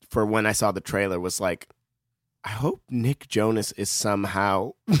for when I saw the trailer was like, I hope Nick Jonas is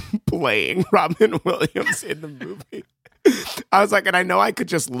somehow playing Robin Williams in the movie. I was like, and I know I could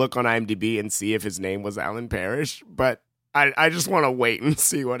just look on IMDb and see if his name was Alan Parrish, but I just want to wait and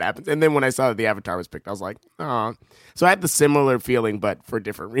see what happens. And then when I saw that the Avatar was picked, I was like, oh. So I had the similar feeling, but for a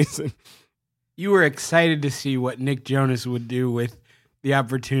different reason. You were excited to see what Nick Jonas would do with the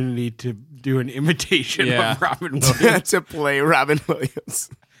opportunity to do an imitation of Robin Williams. To play Robin Williams.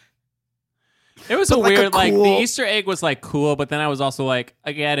 It was weird, like the Easter egg was like cool, but then I was also like,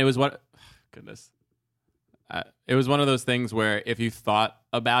 again, it was goodness. It was one of those things where if you thought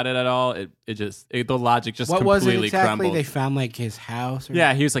about it at all, the logic just what completely was it exactly? crumbled. They found like his house? Or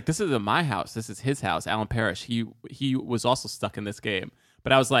Yeah, he was like, this isn't my house. This is his house, Alan Parrish. He was also stuck in this game.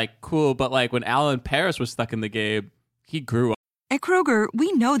 But I was like, cool, but like when Alan Parrish was stuck in the game, he grew up. At Kroger,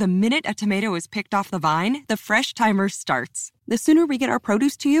 we know the minute a tomato is picked off the vine, the fresh timer starts. The sooner we get our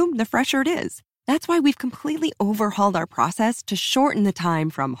produce to you, the fresher it is. That's why we've completely overhauled our process to shorten the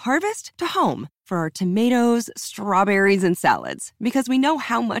time from harvest to home for our tomatoes, strawberries, and salads. Because we know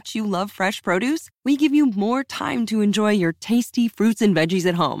how much you love fresh produce, we give you more time to enjoy your tasty fruits and veggies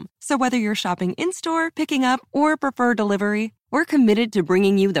at home. So whether you're shopping in-store, picking up, or prefer delivery, we're committed to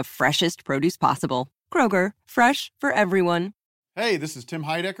bringing you the freshest produce possible. Kroger, fresh for everyone. Hey, this is Tim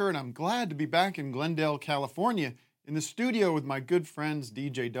Heidecker, and I'm glad to be back in Glendale, California, in the studio with my good friends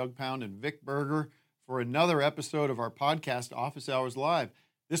DJ Doug Pound and Vic Berger for another episode of our podcast, Office Hours Live.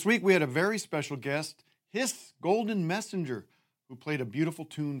 This week we had a very special guest, Hiss Golden Messenger, who played a beautiful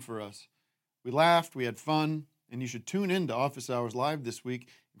tune for us. We laughed, we had fun, and you should tune in to Office Hours Live this week,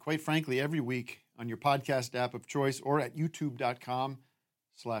 and quite frankly, every week on your podcast app of choice or at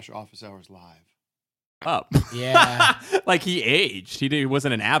youtube.com/Office Hours Live. Up. Yeah. Like he aged. He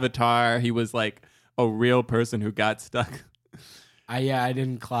wasn't an avatar. He was like a real person who got stuck. I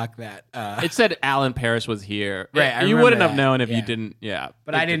didn't clock that. It said Alan Parrish was here. Right, you wouldn't have known if you didn't. Yeah,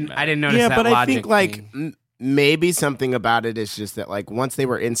 but I didn't notice that. Yeah, but I think logic like maybe something about it is just that like once they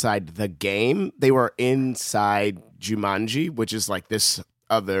were inside the game, they were inside Jumanji, which is like this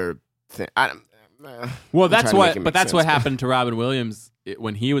other thing. Well, that's what happened to Robin Williams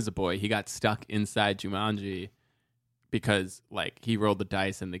when he was a boy. He got stuck inside Jumanji because like he rolled the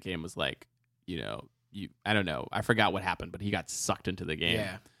dice and the game was like, I don't know. I forgot what happened, but he got sucked into the game.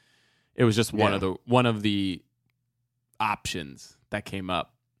 Yeah. It was just one of the options that came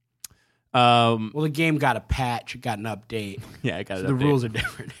up. Well, the game got a patch, it got an update. Yeah, it got an update. The rules are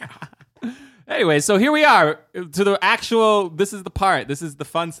different now. Anyway, so here we are to the actual. This is the part. This is the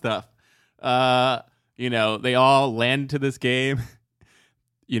fun stuff. They all land to this game.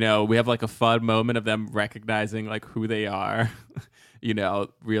 We have like a fun moment of them recognizing like who they are.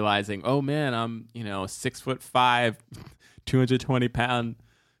 Realizing, oh man, I'm 6'5", 220-pound,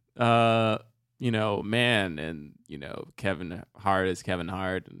 man, and Kevin Hart is Kevin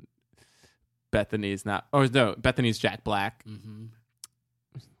Hart, and Bethany's not. Oh no, Bethany's Jack Black. Mm-hmm.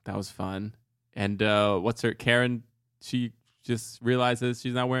 That was fun. And what's her Karen? She just realizes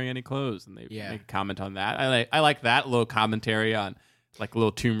she's not wearing any clothes, and they make a comment on that. I like that little commentary on like a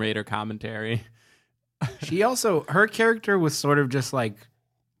little Tomb Raider commentary. She also, her character was sort of just like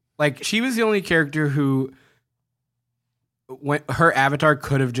she was the only character who, when her avatar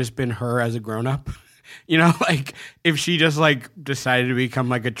could have just been her as a grown up, like if she just like decided to become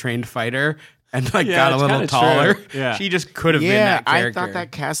like a trained fighter and like got a little taller, she just could have been that character. I thought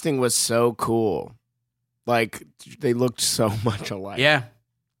that casting was so cool. Like they looked so much alike. Yeah.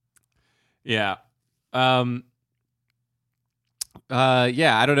 Yeah. I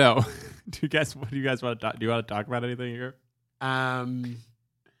don't know. Do you guys want to talk? Do you want to talk about anything here? I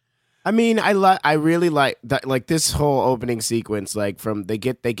mean, I really like that. Like this whole opening sequence, like from they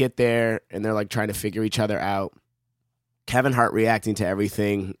get there and they're like trying to figure each other out. Kevin Hart reacting to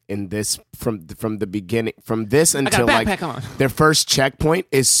everything in this from the beginning, from this until like their first checkpoint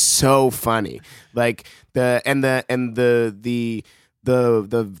is so funny. Like the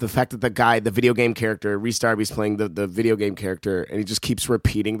fact that the video game character, Reese Darby's playing the video game character, and he just keeps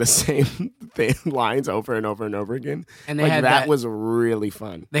repeating the same lines over and over and over again. And they had that was really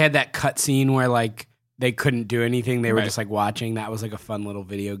fun. They had that cut scene where like they couldn't do anything; they were just like watching. That was like a fun little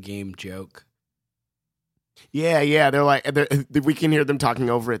video game joke. Yeah. We can hear them talking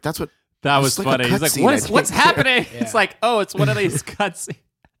over it. That's what. That was like funny. He's like, what's happening? Yeah. It's like, oh, it's one of these cutscenes.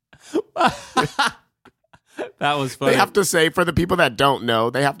 That was funny. They have to say, for the people that don't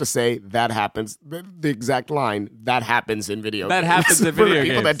know, they have to say that happens. The exact line, that happens in video That games. happens in For video the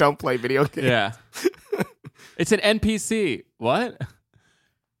people games. that don't play video games. Yeah. It's an NPC. What?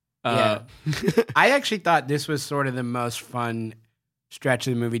 Yeah. I actually thought this was sort of the most fun stretch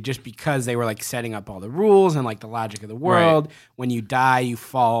of the movie just because they were like setting up all the rules and like the logic of the world. Right. When you die, you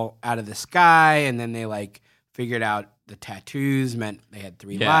fall out of the sky, and then they like figured out the tattoos meant they had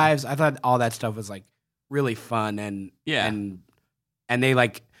 3 lives. I thought all that stuff was like really fun and they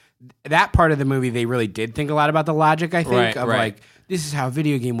like that part of the movie they really did think a lot about the logic, I think, of like this is how a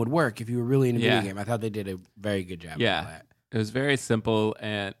video game would work if you were really in a video game. I thought they did a very good job of that. It was very simple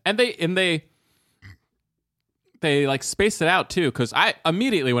and they like spaced it out too, because I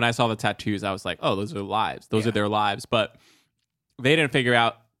immediately when I saw the tattoos, I was like, oh, those are lives. Those are their lives. But they didn't figure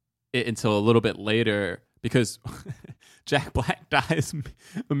out it until a little bit later because Jack Black dies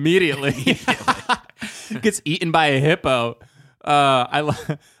immediately. Gets eaten by a hippo. I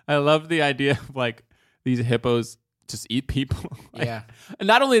love the idea of like these hippos just eat people. Yeah. And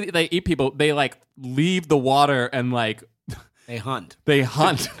not only do they eat people, they like leave the water and like they hunt.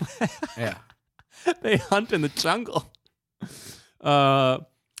 Yeah. They hunt in the jungle. For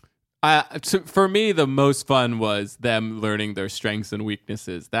me, the most fun was them learning their strengths and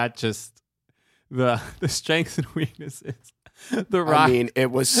weaknesses. That just the strengths and weaknesses. The Rock. I mean, it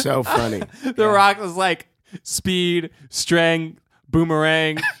was so funny. The Rock was like speed, strength,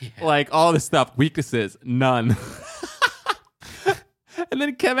 boomerang, like all this stuff. Weaknesses, none. And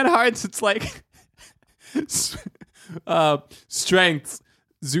then Kevin Hart's, it's like strengths,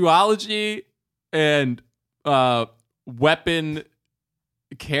 zoology, and weapon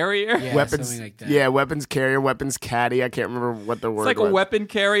carrier. Yeah, weapons, something like that. Yeah, weapons carrier, weapons caddy. I can't remember what the word was. It's like a weapon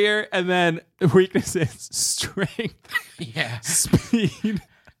carrier, and then weaknesses, strength, speed,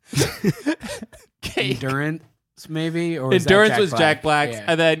 cake. Endurance, maybe, or endurance was Jack Black's,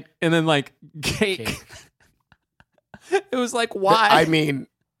 Yeah. and then like cake. It was like, why? I mean,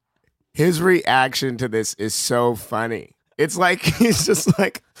 his reaction to this is so funny. It's like he's just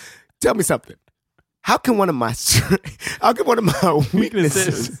like, tell me something. How can one of my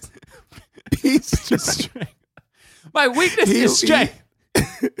weaknesses be strength? My weakness is strength.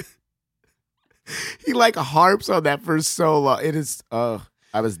 He like harps on that for so long. It is. I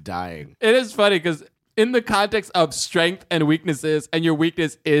was dying. It is funny because in the context of strength and weaknesses, and your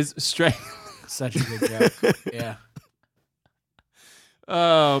weakness is strength. Such a good joke. Yeah.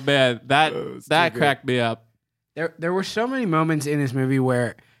 Oh man, that cracked me up. There were so many moments in this movie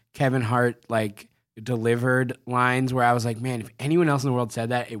where Kevin Hart like delivered lines where I was like, man, if anyone else in the world said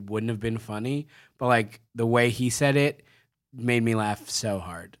that, it wouldn't have been funny. But like the way he said it made me laugh so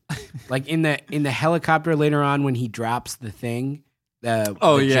hard. Like in the helicopter later on when he drops the thing, the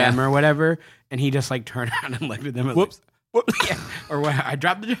gem or whatever, and he just like turned around and looked at them. And whoops. Like, whoops. Yeah. Or what? I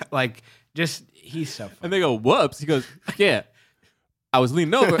dropped the like. Just he's so funny. And they go, whoops. He goes, yeah. I was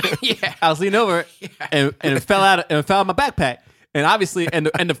leaning over. And it fell out. And it fell out of my backpack. And obviously, and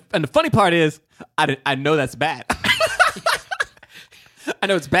the funny part is, I know that's bad. I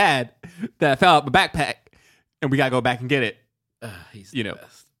know it's bad that I fell out of my backpack, and we gotta go back and get it. He's the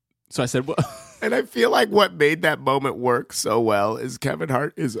best. So I said, well. And I feel like what made that moment work so well is Kevin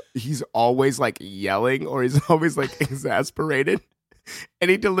Hart he's always like yelling or he's always like exasperated, and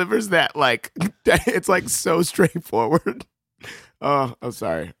he delivers that like it's like so straightforward. Oh, I'm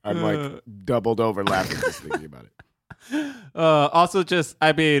sorry. I'm like doubled over laughing just thinking about it. Also, just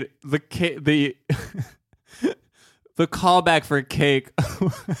I mean the callback for cake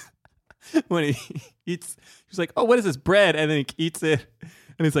when he eats. He's like, "Oh, what is this bread?" And then he eats it,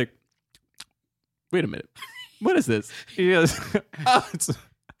 and he's like, "Wait a minute, what is this?" He goes, "Oh, it's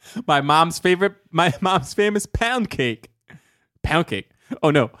my mom's famous pound cake." Pound cake. Oh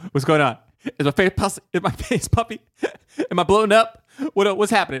no, what's going on? Is my face puffy? Am I blown up?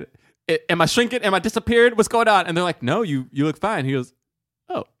 What's happening? Am I shrinking? Am I disappeared? What's going on? And they're like, no, you look fine. He goes,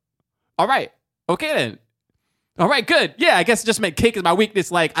 oh, all right. Okay then. All right, good. Yeah, I guess just make cake is my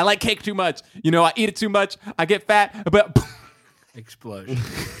weakness. Like, I like cake too much. You know, I eat it too much. I get fat. But Explosion.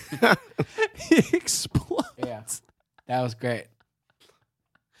 He explodes. Yeah. That was great.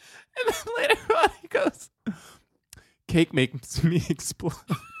 And then later on, he goes, cake makes me explode.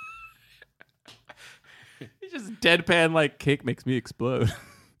 He's just deadpan like, cake makes me explode.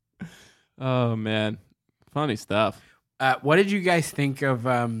 Oh, man. Funny stuff. What did you guys think of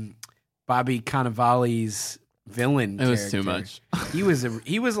Bobby Cannavale's villain. It was too character. much.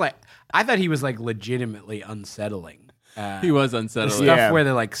 He was like, I thought he was like legitimately unsettling. He was The unsettling. stuff where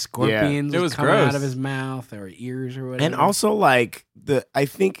the like scorpions It was coming gross. out of his mouth or ears or whatever. And also, like, I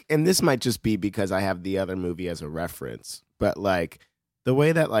think, and this might just be because I have the other movie as a reference, but like the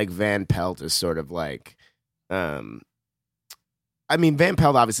way that like Van Pelt is sort of like, I mean, Van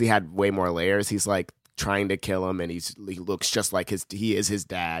Pelt obviously had way more layers. He's like trying to kill him, and he looks just like he is his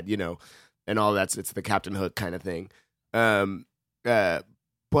dad, you know, and all that's, it's the Captain Hook kind of thing. But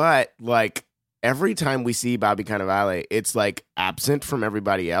like every time we see Bobby Cannavale, it's like absent from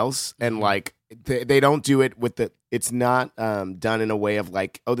everybody else, and like they don't do it with it's not done in a way of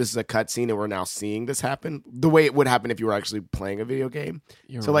like, oh, this is a cutscene and we're now seeing this happen the way it would happen if you were actually playing a video game.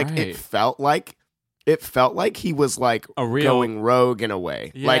 So like it felt like he was like going rogue in a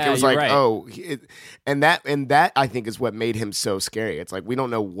way. Yeah, like it was you're like, right. oh, and that I think is what made him so scary. It's like we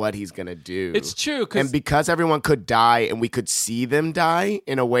don't know what he's gonna do. It's true, and because everyone could die and we could see them die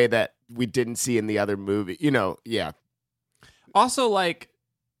in a way that we didn't see in the other movie. You know, yeah. Also, like,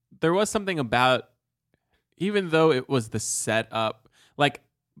 there was something about, even though it was the setup, like,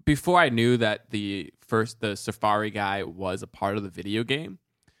 before I knew that the Safari guy was a part of the video game,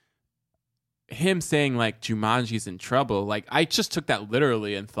 him saying, like, Jumanji's in trouble, like, I just took that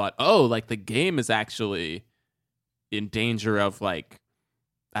literally and thought, oh, like, the game is actually in danger of, like,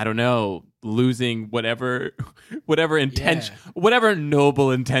 I don't know, losing whatever intention, whatever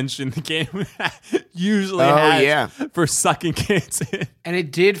noble intention the game usually has for sucking kids in. And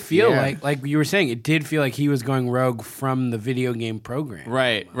it did feel like you were saying, it did feel like he was going rogue from the video game program.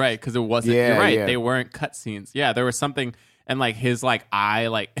 Right, because it wasn't. You're right, they weren't cutscenes. Yeah, there was something, and like his like eye,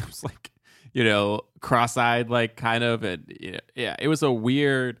 like it was like, you know, cross-eyed, like kind of, and you know, yeah, it was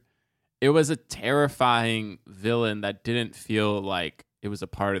a terrifying villain that didn't feel like it was a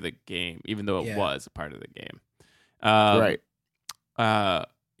part of the game, even though it was a part of the game. Right.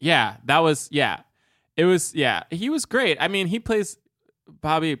 He was great. I mean,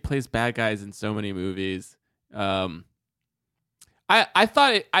 Bobby plays bad guys in so many movies. I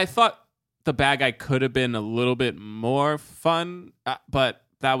thought the bad guy could have been a little bit more fun, but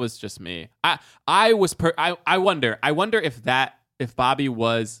that was just me. I wonder if Bobby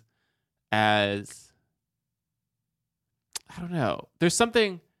was as, I don't know. There's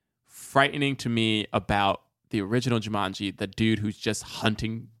something frightening to me about the original Jumanji, the dude who's just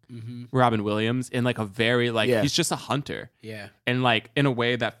hunting Robin Williams in like a very he's just a hunter. Yeah. And like in a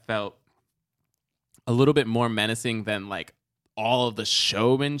way that felt a little bit more menacing than like all of the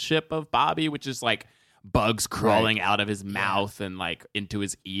showmanship of Bobby, which is like bugs crawling out of his mouth and like into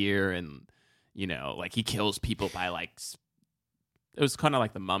his ear, and you know, like he kills people by like, it was kind of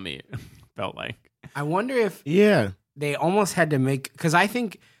like the Mummy. Felt like. I wonder if they almost had to make, because I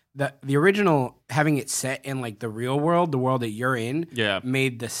think the original, having it set in like the real world, the world that you're in,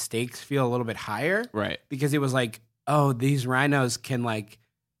 made the stakes feel a little bit higher. Right. Because it was like, oh, these rhinos can like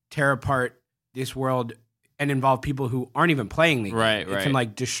tear apart this world and involve people who aren't even playing the game. Right. It can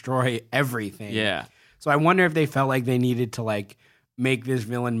like destroy everything. Yeah. So I wonder if they felt like they needed to like make this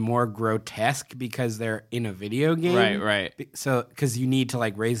villain more grotesque because they're in a video game. Right. So, because you need to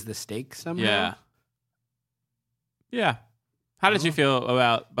like raise the stakes somehow. Yeah. How did you feel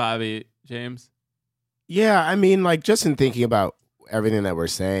about Bobby, James? Yeah, I mean, like, just in thinking about everything that we're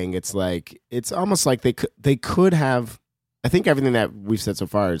saying, it's like, it's almost like they could have, I think everything that we've said so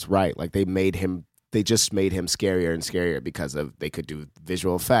far is right. Like, they just made him scarier and scarier because of, they could do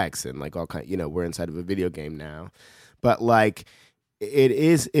visual effects and like all kind, you know, we're inside of a video game now. But like, it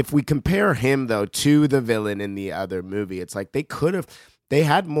is, if we compare him though to the villain in the other movie, it's like they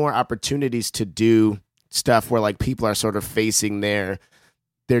had more opportunities to do stuff where like people are sort of facing their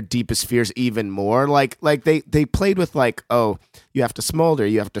deepest fears even more. Like they played with like, oh, you have to smolder,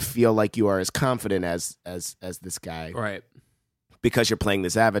 you have to feel like you are as confident as this guy, right? Because you're playing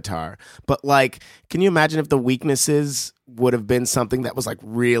this avatar. But like, can you imagine if the weaknesses would have been something that was like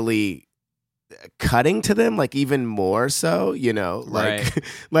really cutting to them, like even more so, you know, like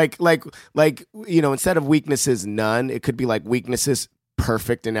like you know, instead of weaknesses none, it could be like weaknesses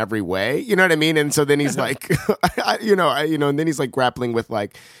perfect in every way, you know what I mean? And so then he's like you know, and then he's like grappling with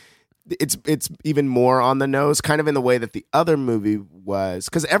like it's even more on the nose, kind of in the way that the other movie was,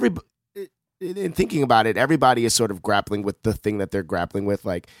 because in thinking about it, everybody is sort of grappling with the thing that they're grappling with.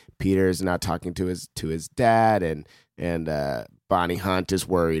 Like Peter's not talking to his dad, and Bonnie Hunt is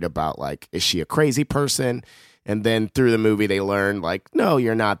worried about like, is she a crazy person? And then through the movie they learn like, no,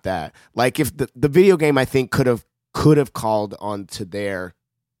 you're not that. Like if the video game, I think could have called on to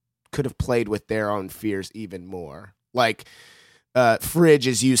could have played with their own fears even more. Like Fridge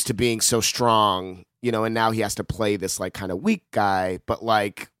is used to being so strong and now he has to play this like kind of weak guy. But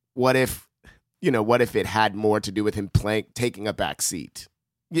like, what if it had more to do with him taking a back seat?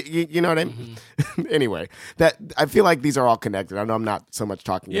 You know what I mean? Mm-hmm. Anyway, that I feel like these are all connected. I know I'm not so much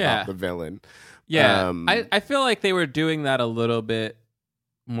talking about the villain. Yeah, I feel like they were doing that a little bit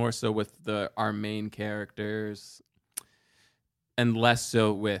more so with our main characters, and less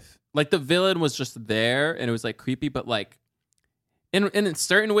so with like the villain was just there and it was like creepy, but like in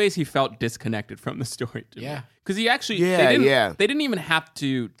certain ways he felt disconnected from the story to me. Because he actually they didn't even have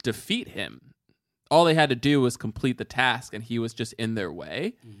to defeat him. All they had to do was complete the task, and he was just in their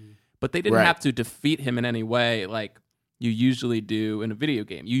way. Mm-hmm. But they didn't have to defeat him in any way like you usually do in a video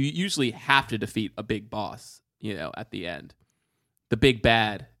game. You usually have to defeat a big boss, at the end. The big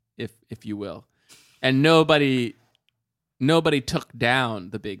bad, if you will. And nobody took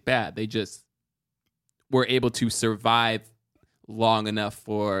down the big bad. They just were able to survive long enough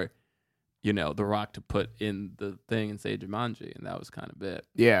for, The Rock to put in the thing and say Jumanji, and that was kind of it.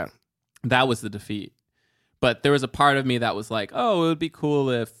 Yeah. That was the defeat. But there was a part of me that was like, oh, it would be cool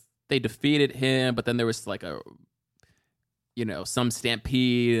if they defeated him, but then there was like some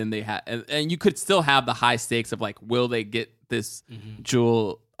stampede, and they had, and you could still have the high stakes of like, will they get this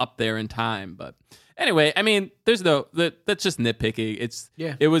jewel up there in time? But anyway, I mean, that's just nitpicking.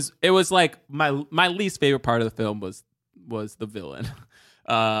 It was like my least favorite part of the film was the villain.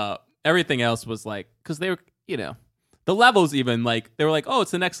 Everything else was like, because they were, the levels even like they were like, oh, it's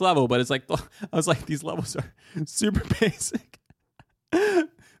the next level, but it's like I was like, these levels are super basic.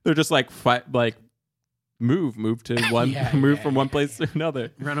 They're just like move to one, from one place to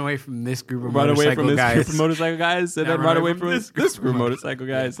another. Run away from this group of motorcycle guys. Group of motorcycle guys, and then run away from this group of motorcycle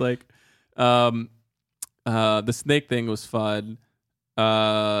guys. Yeah. Like, the snake thing was fun.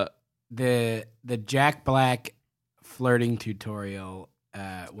 The Jack Black flirting tutorial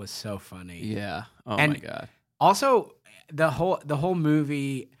was so funny. Yeah. Oh my god. Also, the whole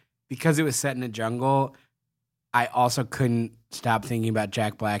movie, because it was set in a jungle, I also couldn't stop thinking about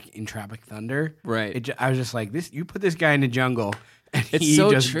Jack Black in Tropic Thunder. Right. I was just like, you put this guy in a jungle, and it's he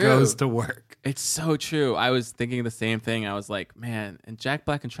so just true. goes to work. It's so true. I was thinking the same thing. I was like, man, and Jack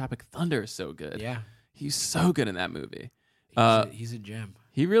Black in Tropic Thunder is so good. Yeah. He's so good in that movie. He's a gem.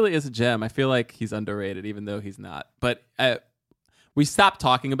 He really is a gem. I feel like he's underrated, even though he's not. But we stopped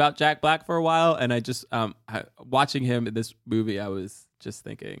talking about Jack Black for a while, and I just watching him in this movie, I was just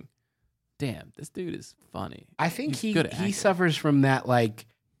thinking, damn, this dude is funny. I think he suffers from that like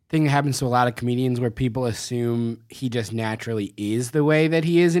thing that happens to a lot of comedians where people assume he just naturally is the way that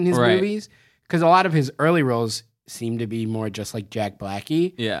he is in his movies. Because a lot of his early roles seem to be more just like Jack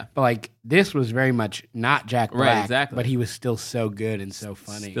Black-y. Yeah. But like this was very much not Jack Black, right, exactly. But he was still so good and so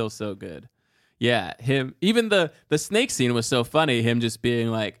funny. Still so good. Yeah, even the snake scene was so funny. Him just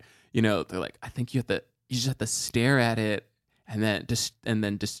being like, they're like, I think you just have to stare at it and then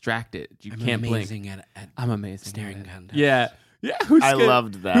distract it. You can't blink. I'm amazing staring at it. contest. Yeah. I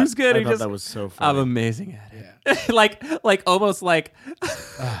loved that. Who's good? I thought that was so funny. I'm amazing at it. Yeah. like almost like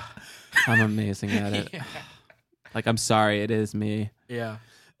I'm amazing at it. Yeah. Like, I'm sorry, it is me. Yeah.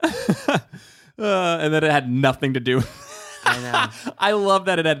 And then it had nothing to do with I know. I love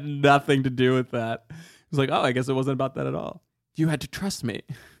that it had nothing to do with that. It was like, oh, I guess it wasn't about that at all. You had to trust me.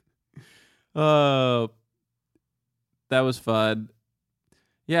 Oh, that was fun.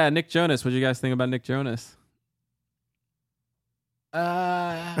 Yeah, Nick Jonas. What do you guys think about Nick Jonas?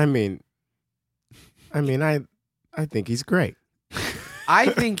 I think he's great. I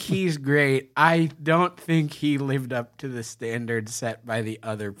think he's great. I don't think he lived up to the standard set by the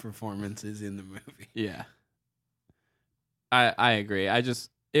other performances in the movie. Yeah. I agree. I was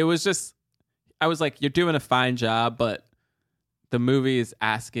like, you're doing a fine job, but the movie is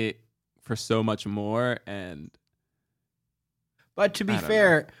asking for so much more. But to be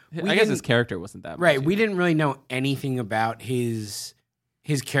fair, I guess his character wasn't that right. much We didn't really know anything about his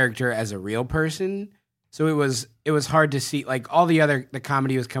character as a real person, so it was hard to see. Like the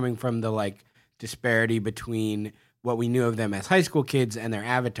comedy was coming from the like disparity between what we knew of them as high school kids and their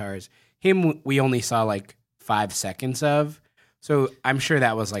avatars. Him, we only saw like 5 seconds of. So I'm sure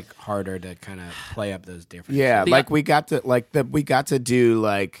that was like harder to kind of play up those differences. Yeah, we got to do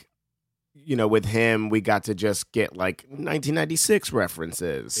like, with him, we got to just get like 1996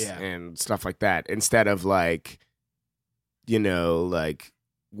 references and stuff like that instead of like, like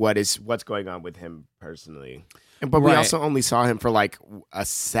what's going on with him personally. But we also only saw him for like a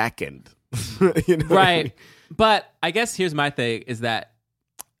second. Right. I mean? But I guess here's my thing is that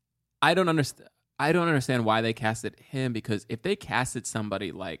I don't understand why they casted him, because if they casted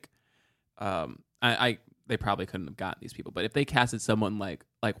somebody like, they they probably couldn't have gotten these people. But if they casted someone like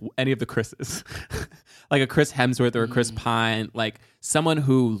any of the Chris's, like a Chris Hemsworth or a Chris Pine, like someone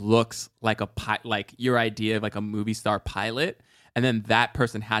who looks like like your idea of like a movie star pilot, and then that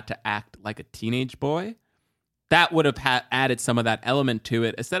person had to act like a teenage boy, that would have added some of that element to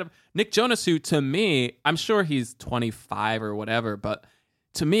it. Instead of Nick Jonas, who to me, I'm sure he's 25 or whatever, but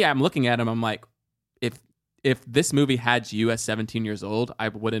to me, I'm looking at him, I'm like, if this movie had you as 17 years old, I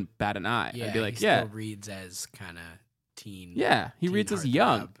wouldn't bat an eye. Yeah, I'd be like, he yeah. still reads as kind of teen. Yeah, he teen reads as heartthrob.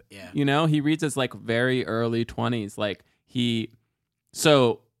 young. Yeah. You know, he reads as like very early 20s. Like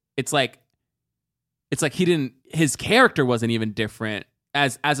so it's like he didn't, his character wasn't even different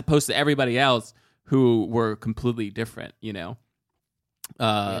as opposed to everybody else who were completely different, you know?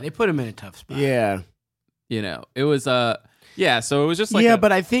 Yeah, they put him in a tough spot. Yeah. You know, it was yeah, so it was just like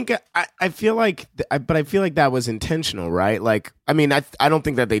but I think I feel like that was intentional, right? Like, I mean, I don't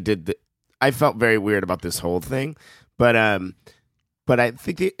think that they did. I felt very weird about this whole thing, but I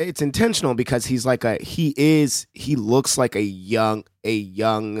think it's intentional because he's like he looks like a young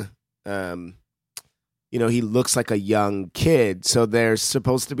you know, he looks like a young kid. So there's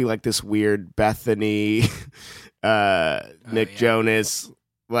supposed to be like this weird Bethany, Nick Jonas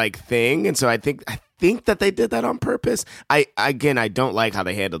like thing, and so I think that they did that on purpose. I don't like how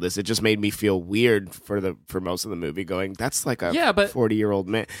they handled this. It just made me feel weird for most of the movie. Going, that's like a 40-year-old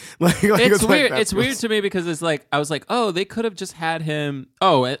man. It's weird. It's weird to me because it's like I was like, oh, they could have just had him.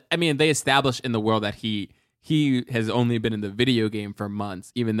 Oh, I mean, they established in the world that he has only been in the video game for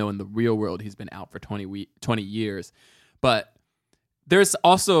months, even though in the real world he's been out for 20 years. But there's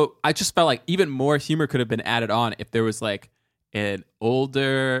also, I just felt like even more humor could have been added on if there was like this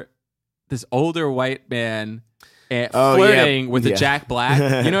older white man flirting with a Jack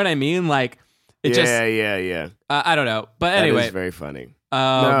Black. You know what I mean? Like it yeah. I don't know, but anyway, that is very funny.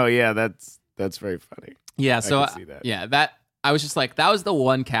 That's very funny. Yeah, so I can see that. Yeah, that I was just like, that was the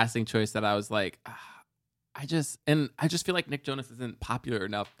one casting choice that I was like, I just feel like Nick Jonas isn't popular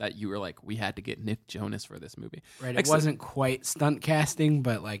enough that you were like, we had to get Nick Jonas for this movie. Right, it wasn't quite stunt casting,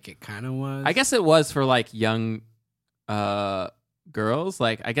 but like it kind of was. I guess it was for like young girls.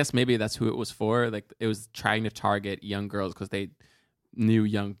 Like I guess maybe that's who it was for. Like it was trying to target young girls because they knew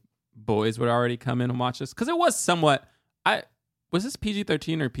young boys would already come in and watch this. Because it was somewhat. Was this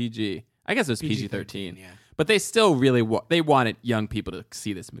PG-13 or PG? I guess it was PG-13. Yeah. But they still really they wanted young people to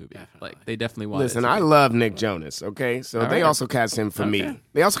see this movie. Definitely. Like they definitely wanted. Listen, I love Nick Jonas. Okay, so they also cast him for me.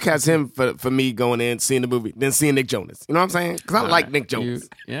 They also cast him for me going in, seeing the movie, then seeing Nick Jonas. You know what I'm saying? Because I like Nick Jonas.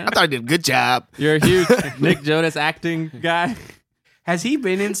 I thought he did a good job. You're a huge Nick Jonas acting guy. Has he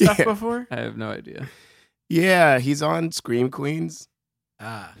been in stuff before? I have no idea. Yeah, he's on Scream Queens.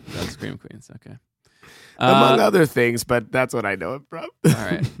 That's Scream Queens. Okay. Among other things, but that's what I know him from. All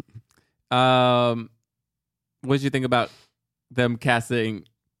right. What did you think about them casting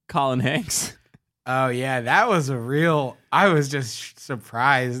Colin Hanks? Oh yeah, that was I was just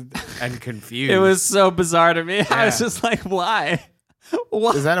surprised and confused. It was so bizarre to me. Yeah. I was just like, why?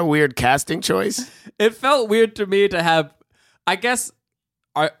 Is that a weird casting choice? It felt weird to me to have, I guess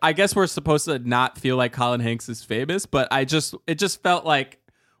we're supposed to not feel like Colin Hanks is famous, but it just felt like,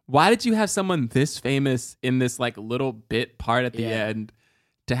 why did you have someone this famous in this like little bit part at the end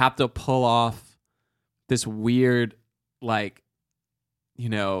to have to pull off this weird, like, you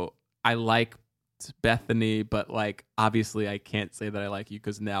know, I like Bethany, but like obviously I can't say that I like you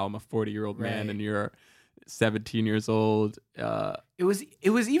because now I'm a 40-year-old man and you're 17 years old. It was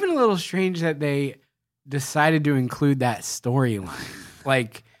even a little strange that they decided to include that storyline.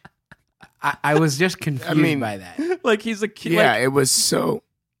 Like I was just confused by that. Like he's a kid. Yeah, it was so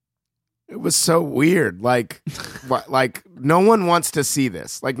weird. Like like no one wants to see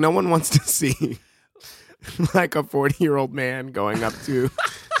this. Like no one wants to see like a 40-year-old man going up to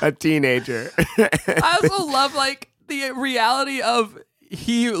a teenager. I also love like the reality of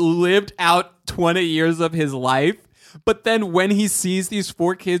he lived out 20 years of his life, but then when he sees these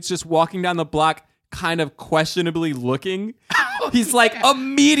 4 kids just walking down the block kind of questionably looking, he's like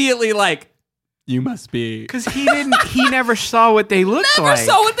immediately like, you must be, because he never saw what they looked like. Never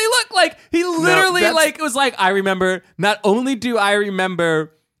saw what they looked like. He literally was like, I remember. Not only do I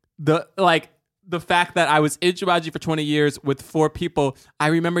remember the fact that I was in Jumanji for 20 years with 4 people, I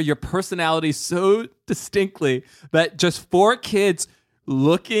remember your personality so distinctly that just 4 kids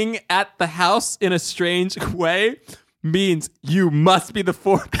looking at the house in a strange way means you must be the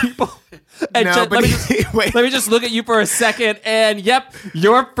 4 people. And let me just look at you for a second, and yep,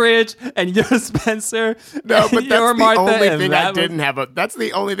 your Fridge and your Spencer. No, but that's your the Martha, only thing That's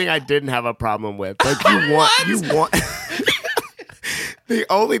the only thing I didn't have a problem with. Like you want The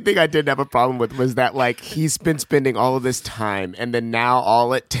only thing I didn't have a problem with was that, like, he's been spending all of this time, and then now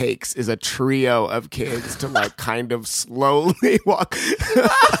all it takes is a trio of kids to, like, kind of slowly walk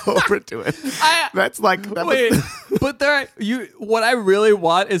over to him. That's like, but what I really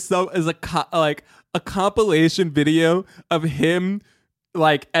want is a compilation video of him,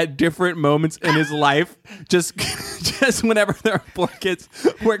 like, at different moments in his life, just whenever there are 4 kids,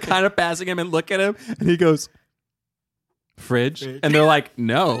 we're kind of passing him and look at him, and he goes, fridge, and they're like,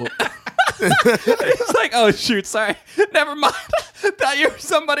 no. He's like, oh shoot, sorry, never mind. Thought you were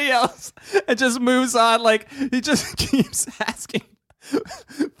somebody else, and just moves on. Like, he just keeps asking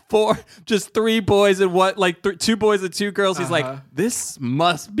for just 3 boys and 2 boys and 2 girls. He's like, this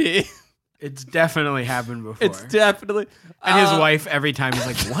must be. It's definitely happened before. It's definitely. And his wife every time is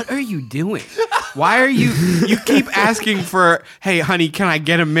like, what are you doing? Why are you keep asking for, hey, honey, can I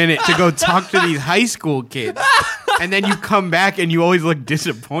get a minute to go talk to these high school kids? And then you come back and you always look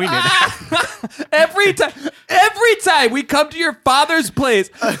disappointed. Every time we come to your father's place,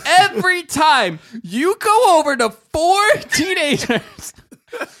 every time you go over to 4 teenagers,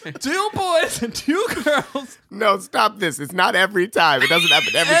 2 boys and 2 girls. No, stop this. It's not every time. It doesn't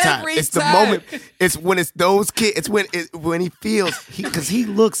happen every time. It's the moment. It's when it's those kids. It's when he feels, because he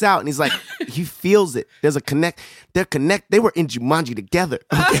looks out and he's like, he feels it. There's a connect. They're connect. They were in Jumanji together.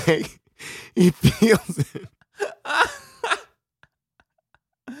 Okay. He feels it.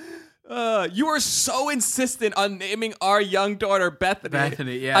 You were so insistent on naming our young daughter Bethany.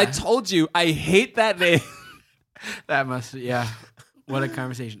 Bethany, yeah. I told you, I hate that name. That must, yeah. What a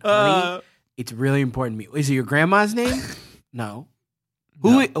conversation. Honey, it's really important to me. Is it your grandma's name? No.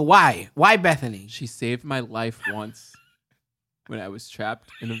 Who? Why? Why Bethany? She saved my life once when I was trapped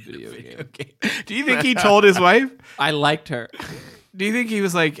in a video game. Okay. Do you think he told his wife? I liked her. Do you think he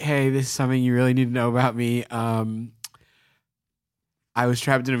was like, hey, this is something you really need to know about me? I was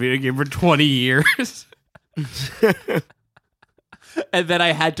trapped in a video game for 20 years. And then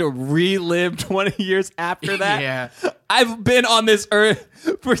I had to relive 20 years after that. Yeah. I've been on this earth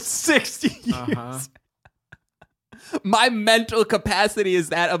for 60 years. Uh-huh. My mental capacity is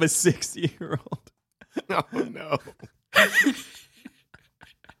that of a 60-year-old. Oh, no.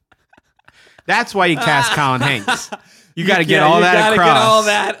 That's why you cast Colin Hanks. You got to get all that across. You got to get all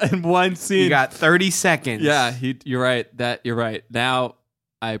that in one scene. You got 30 seconds. Yeah, you're right. You're right. Now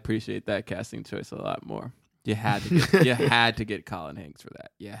I appreciate that casting choice a lot more. You had to get Colin Hanks for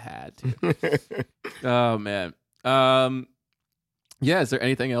that. You had to. Oh man. Yeah. Is there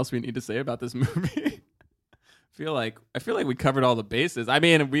anything else we need to say about this movie? I feel like we covered all the bases. I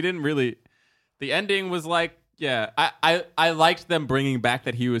mean, we didn't really. The ending was like, yeah. I liked them bringing back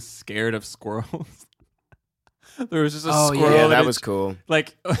that he was scared of squirrels. There was just a squirrel. Yeah, that was cool.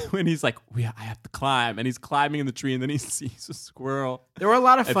 Like when he's like, I have to climb, and he's climbing in the tree, and then he sees a squirrel. There were a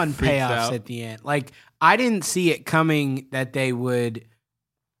lot of fun payoffs at the end. Like, I didn't see it coming that they would,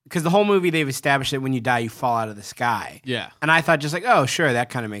 because the whole movie they've established that when you die, you fall out of the sky. Yeah. And I thought just like, oh, sure, that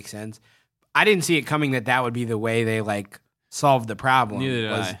kind of makes sense. I didn't see it coming that would be the way they like solved the problem. Neither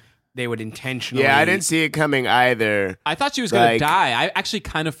did I. They would intentionally. Yeah, I didn't see it coming either. I thought she was going to die. I actually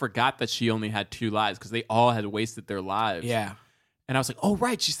kind of forgot that she only had 2 lives because they all had wasted their lives. Yeah. And I was like, oh,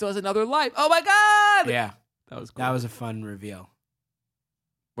 right, she still has another life. Oh, my God. Yeah. That was cool. That was a fun reveal.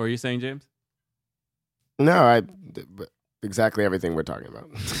 What were you saying, James? No, exactly everything we're talking about.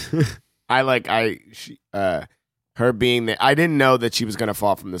 Her being there. I didn't know that she was going to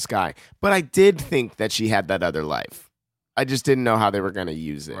fall from the sky, but I did think that she had that other life. I just didn't know how they were going to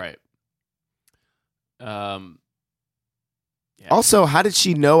use it. Right. Yeah. Also, how did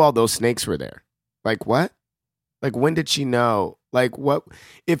she know all those snakes were there? Like, what? Like, when did she know? Like, what?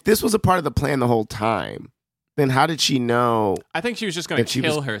 If this was a part of the plan the whole time, then how did she know? I think she was just going to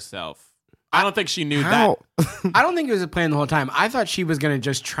kill herself. I don't think she knew how? that. I don't think it was a plan the whole time. I thought she was going to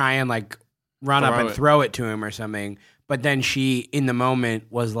just try and, like, run up and throw it to him or something. But then she, in the moment,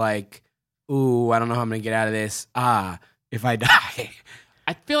 was like, ooh, I don't know how I'm going to get out of this. If I die.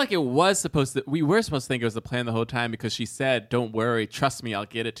 I feel like we were supposed to think it was the plan the whole time because she said, don't worry, trust me, I'll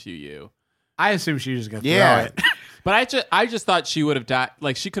get it to you. I assumed she was just going to throw it. But I just thought she would have died,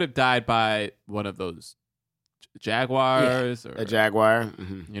 like she could have died by one of those jaguars. Or a jaguar.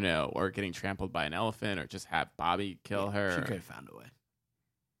 Mm-hmm. You know, or getting trampled by an elephant or just have Bobby kill her. She could have found a way.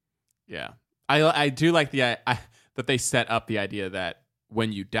 Yeah. I do like that they set up the idea that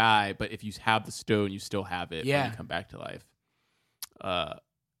when you die, but if you have the stone, you still have it when you come back to life.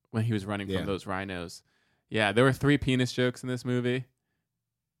 When he was running from those rhinos. Yeah, there were 3 penis jokes in this movie.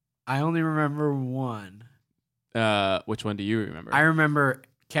 I only remember one. Which one do you remember? I remember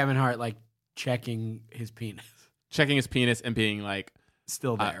Kevin Hart, like, checking his penis. Checking his penis and being like,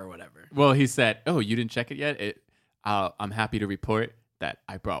 still there or whatever. Well, he said, "Oh, you didn't check it yet? I'm happy to report that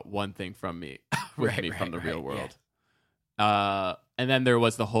I brought one thing from me with me from the real world." Yeah. And then there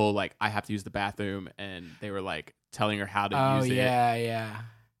was the whole like, I have to use the bathroom, and they were like telling her how to use it.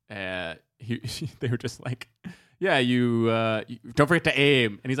 Yeah. They were just like, "Yeah, you don't forget to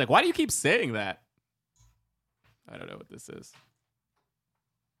aim." And he's like, "Why do you keep saying that?" I don't know what this is.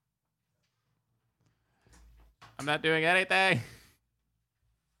 I'm not doing anything.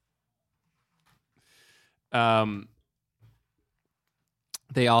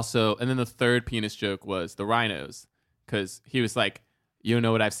 They also, and then the third penis joke was the rhinos, because he was like, "You don't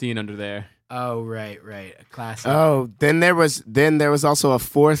know what I've seen under there." Oh, right, a classic. Oh, then there was also a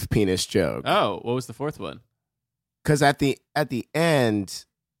fourth penis joke. Oh, what was the fourth one? Because at the end,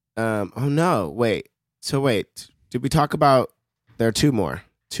 oh no, wait. So wait, did we talk about? There are two more.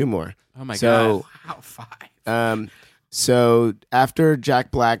 Oh my god! Wow, 5. So after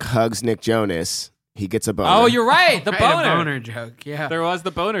Jack Black hugs Nick Jonas, he gets a boner. Oh, you're right. The boner. A boner joke. Yeah, there was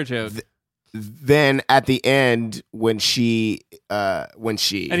the boner joke. Then at the end, when Jack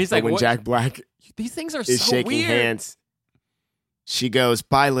Black these things are is so shaking weird. hands, she goes,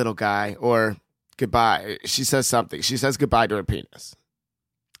 "Bye, little guy," or goodbye. She says something. She says goodbye to her penis.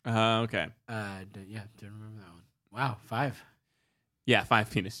 Okay. Yeah, didn't remember that one. Wow, 5. Yeah,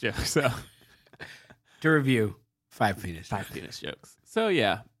 5 penis jokes. So to review, 5 penis. 5 penis jokes. So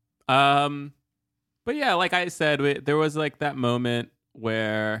yeah, but yeah, like I said, there was like that moment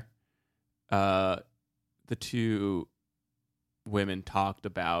where the two women talked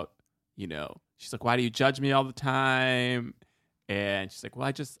about, she's like, "Why do you judge me all the time?" And she's like,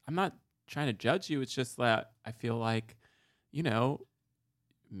 "Well, I'm not trying to judge you. It's just that I feel like,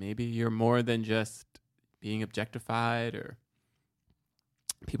 maybe you're more than just being objectified or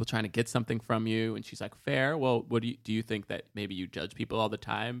people trying to get something from you." And she's like, "Fair. Well, what do you think that maybe you judge people all the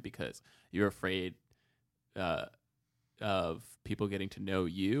time because you're afraid of people getting to know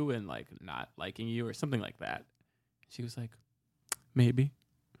you and like not liking you or something like that?" She was like, "Maybe."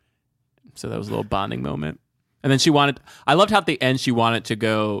 So that was a little bonding moment. And then I loved how at the end she wanted to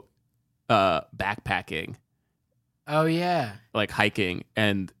go backpacking. Oh yeah. Like hiking.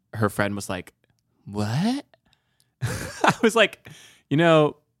 And her friend was like, "What?" I was like,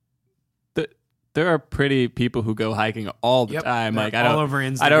 there are pretty people who go hiking all the time. Like all over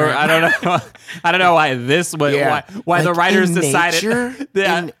Instagram. I don't know. I don't know why this was why like the writers decided nature?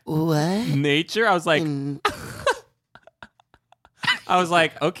 In what? Nature. I was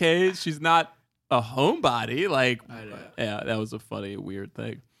like okay, she's not a homebody. Like yeah, that was a funny, weird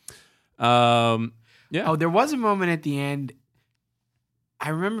thing. Yeah. Oh, there was a moment at the end. I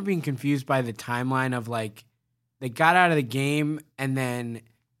remember being confused by the timeline of like they got out of the game and then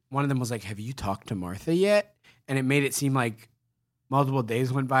one of them was like, "Have you talked to Martha yet?" And it made it seem like multiple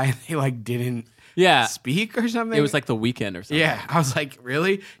days went by and they like didn't speak or something. It was like the weekend or something. Yeah. I was like,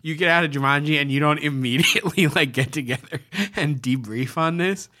 really? You get out of Jumanji and you don't immediately like get together and debrief on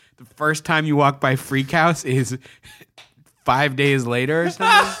this? The first time you walk by Freak House is 5 days later or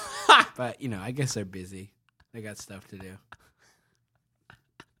something? But, I guess they're busy. They got stuff to do.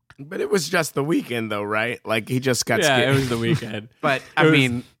 But it was just the weekend, though, right? Like he just got scared. It was the weekend. But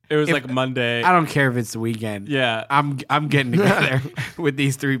it was like Monday. I don't care if it's the weekend. Yeah, I'm getting together with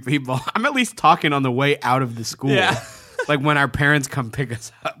these 3 people. I'm at least talking on the way out of the school. Yeah, like when our parents come pick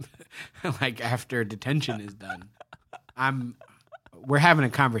us up, like after detention is done. We're having a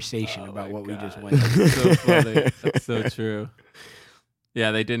conversation about what we just went through. That's so funny. That's so true.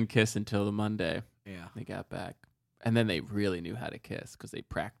 Yeah, they didn't kiss until the Monday. Yeah, they got back. And then they really knew how to kiss because they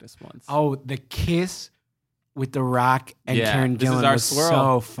practiced once. Oh, the kiss with The Rock and Karen Gillan was swirl.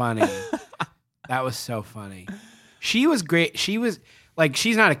 so funny. That was so funny. She was great. She was like,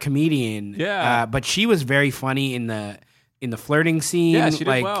 she's not a comedian. Yeah. But she was very funny in the flirting scene. Yeah, she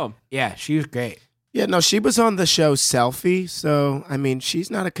did well. Yeah, she was great. Yeah, no, she was on the show Selfie. So, I mean,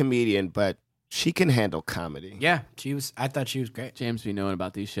 she's not a comedian, but she can handle comedy. Yeah, I thought she was great. James be knowing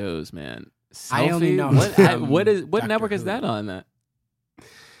about these shows, man. Selfie? I only know what network is that on? That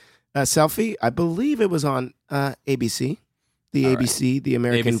Selfie, I believe it was on ABC, the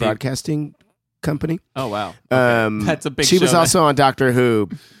American ABC. Broadcasting Company. Oh wow, okay. That's a big. She show, was also on Doctor Who,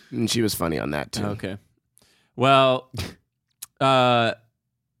 and she was funny on that too. Okay, well,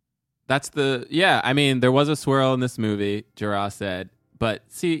 that's the I mean, there was a swirl in this movie. Jarrah said, but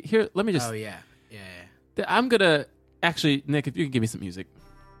see here, let me just. Oh yeah. I'm gonna actually, Nick, if you can give me some music.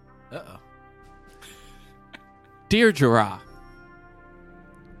 Uh-oh. Dear Jarrah,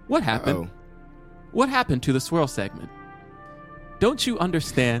 what happened? Uh-oh. What happened to the swirl segment? Don't you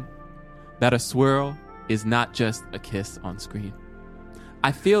understand that a swirl is not just a kiss on screen?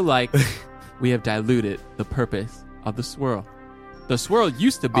 I feel like we have diluted the purpose of the swirl. The swirl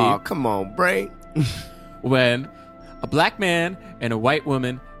used to be... Oh, come on, Bray. when a black man and a white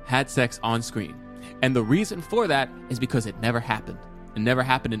woman had sex on screen. And the reason for that is because it never happened. It never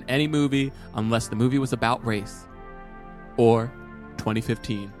happened in any movie unless the movie was about race or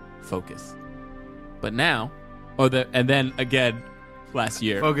 2015 Focus. But now, and then again last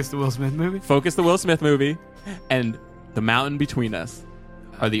year. Focus, the Will Smith movie? Focus, the Will Smith movie, and The Mountain Between Us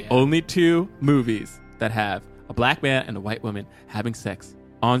are the only two movies that have a black man and a white woman having sex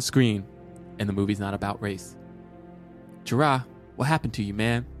on screen, and the movie's not about race. Gerard, what happened to you,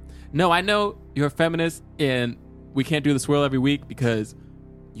 man? No, I know you're a feminist, and we can't do the swirl every week because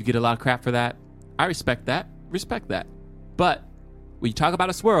you get a lot of crap for that. I respect that. But when you talk about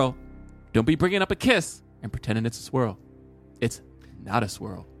a swirl, don't be bringing up a kiss and pretending it's a swirl. It's not a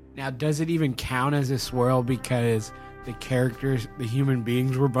swirl. Now, does it even count as a swirl because the characters, the human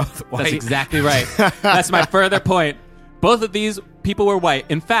beings, were both white? That's exactly right. That's my further point. Both of these people were white.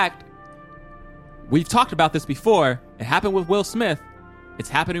 In fact, we've talked about this before. It happened with Will Smith. It's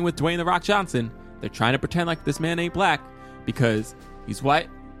happening with Dwayne "The Rock" Johnson. They're trying to pretend like this man ain't black because he's white.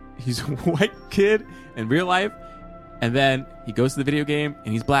 He's a white kid in real life. And then he goes to the video game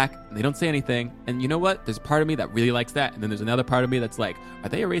and he's black and they don't say anything. And you know what? There's a part of me that really likes that. And then there's another part of me that's like, are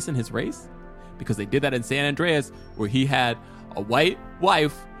they erasing his race? Because they did that in San Andreas where he had a white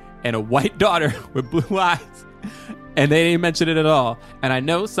wife and a white daughter with blue eyes. And they didn't mention it at all. And I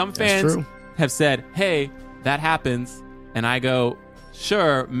know some fans have said, hey, that happens. And I go,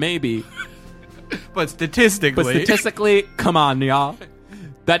 sure, maybe. But statistically, come on, y'all.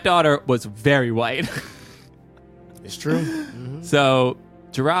 That daughter was very white. It's true. Mm-hmm. So,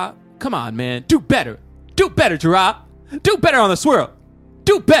 Gerard, come on, man. Do better. Do better, Gerard. Do better on the swirl.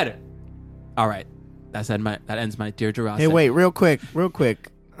 Do better. All right. That ends my Dear Gerard. Hey, wait, real quick,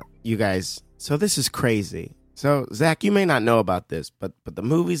 you guys. So this is crazy. So, Zach, you may not know about this, but the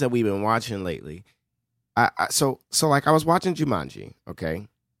movies that we've been watching lately, so like I was watching Jumanji, okay?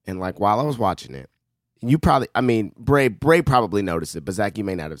 And like while I was watching it, you probably, Bray probably noticed it, but Zach, you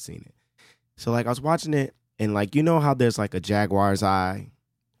may not have seen it. So like I was watching it, and like, you know how there's like a jaguar's eye,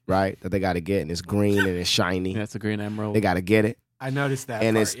 right? That they got to get, and it's green and it's shiny. Yeah, it's a green emerald. They got to get it. I noticed that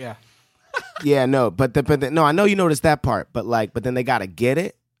and part, yeah. Yeah, no, but no, I know you noticed that part, but then they got to get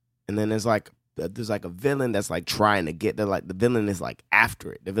it, and then there's like a villain that's like trying to get, the villain is like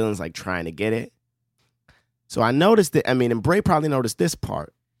after it. The villain's like trying to get it. So I noticed it, and Bray probably noticed this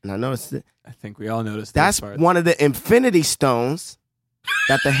part, and I noticed it. I think we all noticed that's this part. One of the Infinity Stones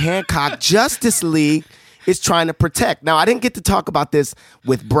that the Hancock Justice League is trying to protect. Now, I didn't get to talk about this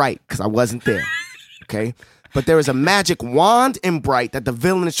with Bright because I wasn't there, okay? But there is a magic wand in Bright that the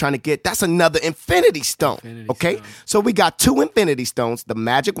villain is trying to get. That's another Infinity Stone, okay? So we got two Infinity Stones, the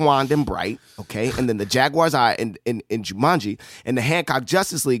magic wand in Bright, okay? And then the Jaguar's Eye in Jumanji, and the Hancock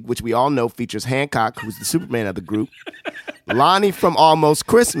Justice League, which we all know features Hancock, who's the Superman of the group, Lonnie from Almost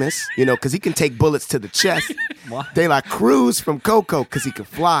Christmas, because he can take bullets to the chest. De La Cruz from Coco, because he can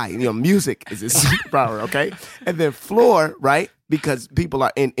fly. Music is his superpower, okay? And then Floor, right? Because people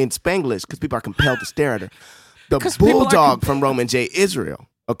are in Spanglish, because people are compelled to stare at her. The Bulldog from Roman J. Israel,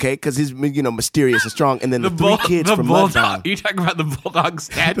 okay? Because he's, mysterious and strong. And then the three kids from Mudbound. Are you talking about the Bulldog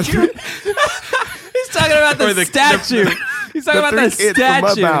statue? He's talking about the statue. He's talking about the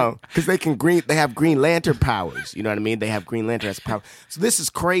statue. Because they have Green Lantern powers. You know what I mean? They have Green Lantern as power. So this is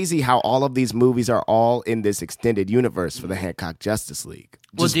crazy how all of these movies are all in this extended universe for the Hancock Justice League.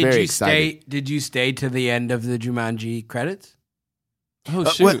 Just Did you stay to the end of the Jumanji credits? Oh,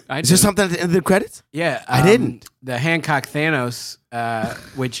 shoot. Is there something at the end of the credits? Yeah. I didn't. The Hancock Thanos,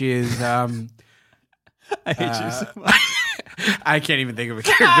 which is... I hate you so much. I can't even think of a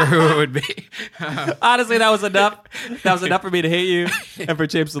character who it would be. Honestly, that was enough. That was enough for me to hate you and for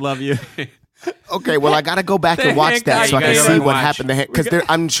James to love you. Okay, well, I got to go back and watch that so I can see what happened to Hancock. Because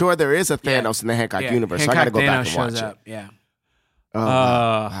I'm sure there is a Thanos in the Hancock universe. So I got to go back and watch it. Yeah. Oh,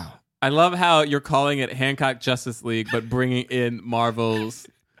 wow. I love how you're calling it Hancock Justice League, but bringing in Marvel's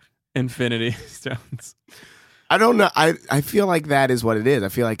Infinity Stones. I don't know. I feel like that is what it is. I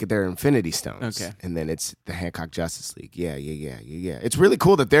feel like they're Infinity Stones. Okay. And then it's the Hancock Justice League. Yeah. It's really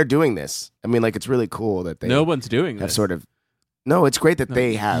cool that they're doing this. It's really cool that they... No one's doing this. Sort of... No, it's great that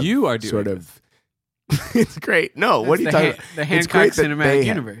they have... You are doing sort of... It's great. No, what are you talking about? The Hancock Cinematic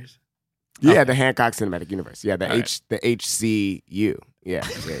Universe. Yeah, the Hancock Cinematic Universe. Yeah, the HCU. Yeah.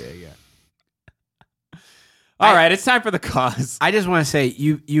 All right, it's time for the cause. I just want to say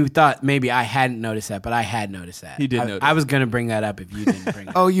you thought maybe I hadn't noticed that, but I had noticed that. He did notice. I was going to bring that up if you didn't bring it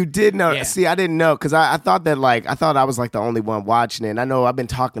up. Oh, you did know. Yeah. See, I didn't know because I thought that I thought I was like the only one watching it. And I know I've been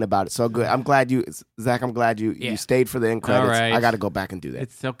talking about it so good. I'm glad Zach. I'm glad you stayed for the end credits. All right. I got to go back and do that.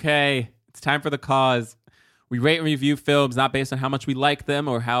 It's okay. It's time for the cause. We rate and review films not based on how much we like them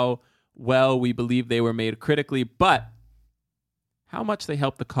or how well we believe they were made critically, but how much they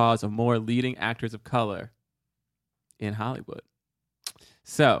help the cause of more leading actors of color in Hollywood.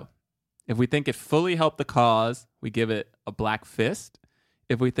 So, if we think it fully helped the cause, we give it a black fist.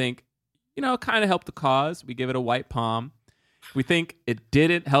 If we think, kind of helped the cause, we give it a white palm. If we think it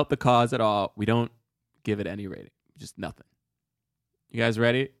didn't help the cause at all, we don't give it any rating. Just nothing. You guys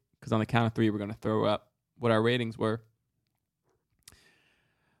ready? Because on the count of 3, we're going to throw up what our ratings were.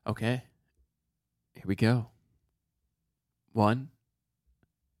 Okay. Here we go. 1,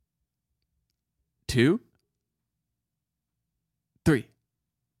 2, 3.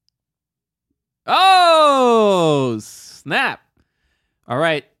 Oh, snap. All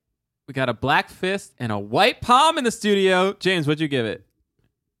right. We got a black fist and a white palm in the studio. James, what'd you give it?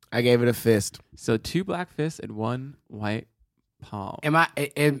 I gave it a fist. So 2 black fists and 1 white palm. Am I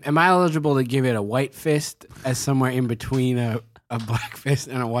eligible to give it a white fist as somewhere in between a black fist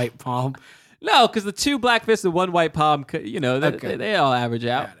and a white palm? No, because the 2 black fists and 1 white palm, they all average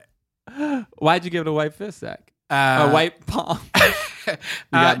out. Why'd you give it a white fist, Zach? A white palm. You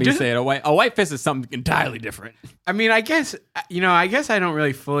got me saying a white fist is something entirely different. I mean, I guess I don't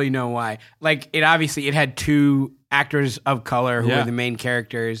really fully know why. Like, it had 2 actors of color who were the main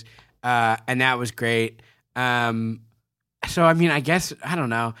characters, and that was great. So, I mean, I guess, I don't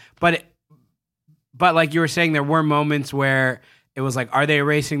know. But like you were saying, there were moments where it was like, are they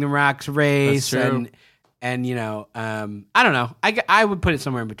erasing the Rock's race? That's true. And I don't know. I would put it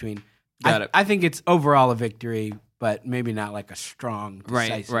somewhere in between. Got it. I think it's overall a victory, but maybe not like a strong,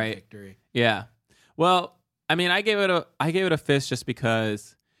 decisive victory. Yeah. Well, I mean, I gave it a fist just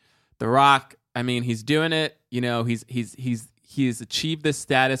because The Rock, I mean, he's doing it. He's achieved this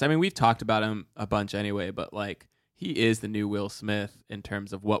status. I mean, we've talked about him a bunch anyway, but like, he is the new Will Smith in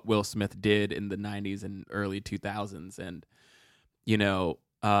terms of what Will Smith did in the 90s and early 2000s. And,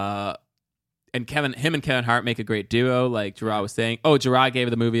 and him and Kevin Hart make a great duo, like Gerard was saying. Oh, Gerard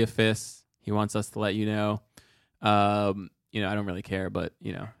gave the movie a fist. He wants us to let you know. I don't really care, but,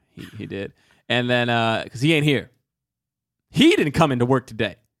 he did. And then, because he ain't here. He didn't come into work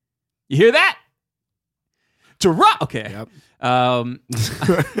today. You hear that? Gerard. Okay. Yep.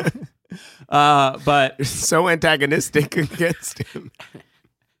 But so antagonistic against him.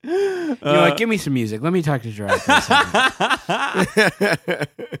 Give me some music. Let me talk to Gerard for a second.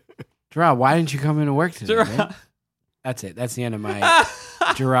 Gerard, why didn't you come into work today? Man? That's it. That's the end of my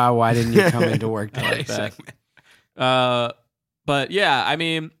Gerard, why didn't you come into work today segment. But yeah, I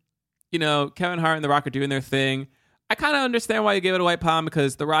mean, Kevin Hart and The Rock are doing their thing. I kind of understand why you gave it a white palm,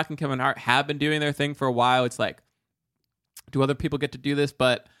 because The Rock and Kevin Hart have been doing their thing for a while. It's like, do other people get to do this?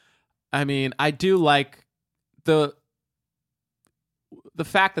 But I mean, I do like the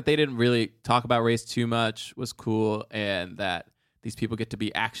fact that they didn't really talk about race too much was cool, and that these people get to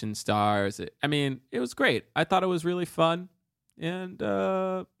be action stars. It was great. I thought it was really fun. And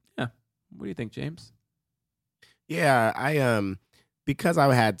yeah, what do you think, James? Yeah, I because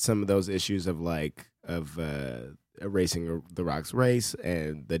I had some of those issues of erasing The Rock's race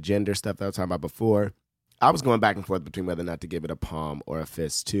and the gender stuff that I was talking about before. I was going back and forth between whether or not to give it a palm or a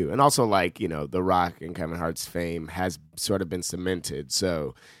fist too. And also, The Rock and Kevin Hart's fame has sort of been cemented.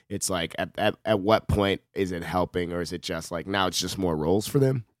 So it's like, at what point is it helping, or is it just like, now it's just more roles for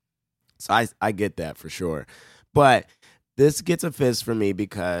them? So I get that for sure. But this gets a fist for me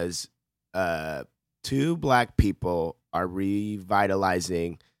because 2 black people are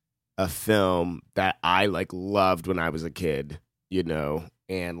revitalizing a film that I loved when I was a kid,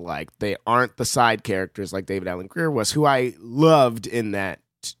 and they aren't the side characters like David Alan Grier was, who I loved in that,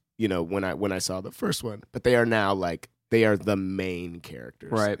 when I saw the first one, but they are now they are the main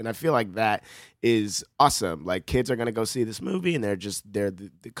characters. Right. And I feel like that is awesome. Like, kids are going to go see this movie, and they're the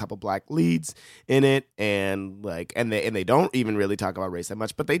couple black leads in it. And they don't even really talk about race that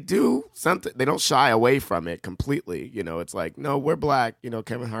much, but they do something. They don't shy away from it completely. It's like, no, we're black.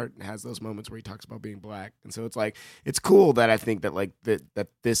 Kevin Hart has those moments where he talks about being black. And so it's like, it's cool that I think that that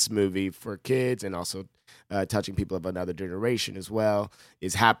this movie for kids, and also touching people of another generation as well,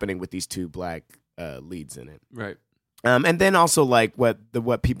 is happening with these 2 black leads in it. Right. And then also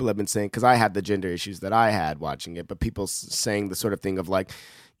what people have been saying, because I had the gender issues that I had watching it, but people saying the sort of thing of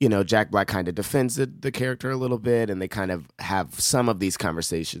Jack Black kind of defends the character a little bit, and they kind of have some of these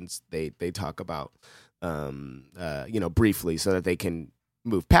conversations they talk about briefly so that they can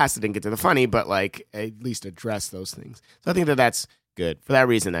move past it and get to the funny, but like at least address those things. So I think that's good. For that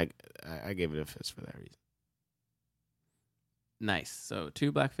reason, I gave it a fist for that reason. Nice. So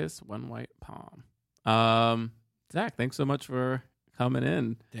 2 black fists, 1 white palm. Zach, thanks so much for coming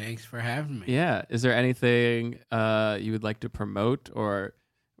in. Thanks for having me. Yeah. Is there anything you would like to promote, or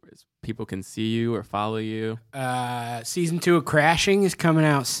people can see you or follow you? Season 2 of Crashing is coming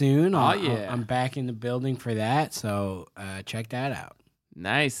out soon. Yeah. I'm back in the building for that, so check that out.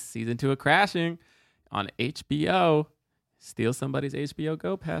 Nice. Season 2 of Crashing on HBO. Steal somebody's HBO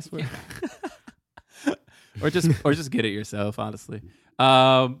Go password. or just get it yourself, honestly.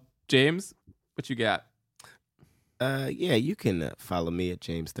 James, what you got? You can follow me at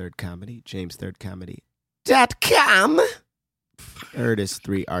James Third Comedy, jamesthirdcomedy.com. Third is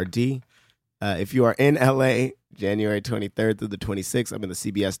 3RD. If you are in LA, January 23rd through the 26th, I'm in the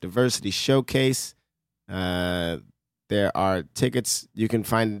CBS Diversity Showcase. There are tickets. You can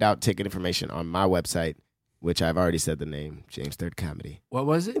find out ticket information on my website, which I've already said the name, James Third Comedy. What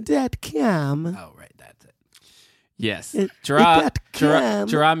was it? .com. Oh, right, that's it. Yes. Gerard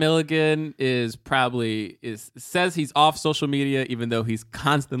Milligan says he's off social media, even though he's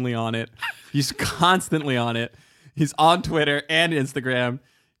constantly on it. He's constantly on it. He's on Twitter and Instagram.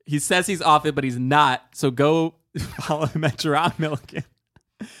 He says he's off it, but he's not. So go follow him at Gerard Milligan.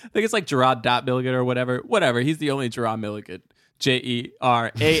 I think it's like Gerard.Milligan or whatever. Whatever. He's the only Gerard Milligan.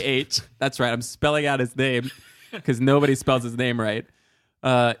 Jerah. That's right. I'm spelling out his name because nobody spells his name right.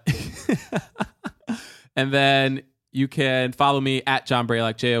 And then you can follow me at John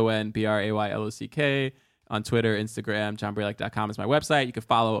Braylock, JONBRAYLOCK, on Twitter, Instagram. JohnBraylock.com is my website. You can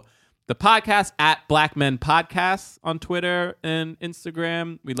follow the podcast at Black Men Podcasts on Twitter and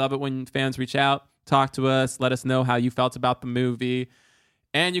Instagram. We love it when fans reach out, talk to us, let us know how you felt about the movie.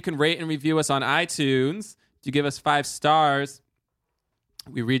 And you can rate and review us on iTunes. You give us 5 stars.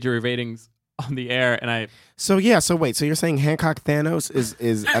 We read your ratings on the air, and So you're saying Hancock Thanos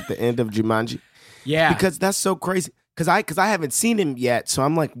is at the end of Jumanji? Yeah, because that's so crazy. Because I haven't seen him yet, so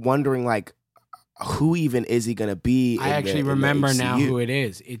I'm like wondering like who even is he gonna be? I actually remember now who it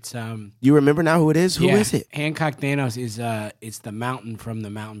is. It's You remember now who it is? Who is it? Hancock Thanos is it's the mountain from the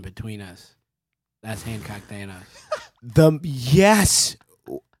mountain between us. That's Hancock Thanos. Yes.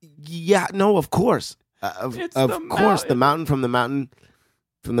 Yeah, no, of course. Of course, the mountain from the mountain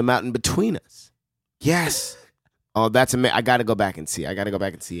between us. Yes. Oh, that's amazing. I got to go back and see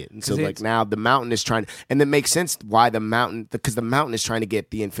it. And so like now the mountain is trying, and it makes sense why because the mountain is trying to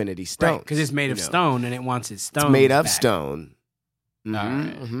get the Infinity Stone. Right, because it's made of stone and it wants its stone. It's made of back. stone. All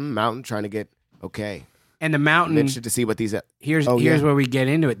right. Mountain trying to get, okay. And the mountain. I'm interested to see what these are. Here's where we get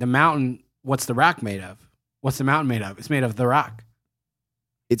into it. The mountain, what's the rock made of? What's the mountain made of? It's made of the rock.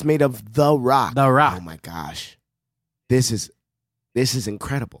 It's made of the rock. The rock. Oh my gosh. This is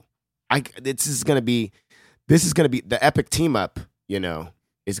incredible. This is gonna be the epic team up,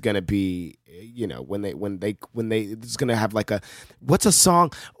 is gonna be, when they it's gonna have like what's a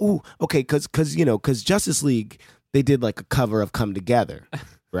song? Ooh, okay, cause Justice League, they did like a cover of Come Together,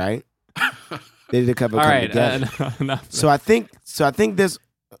 right? They did a cover of Come Together. Enough. So I think this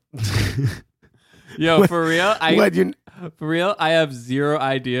Yo, for real, I have zero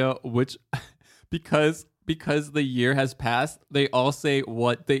idea which, because the year has passed, they all say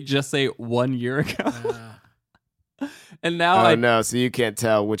what they just say 1 year ago. And now no, so you can't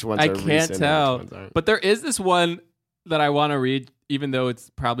tell which ones are recent. I can't tell. But there is this one that I want to read, even though it's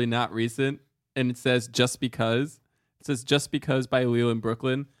probably not recent, and it says Just Because. It says Just Because by Leland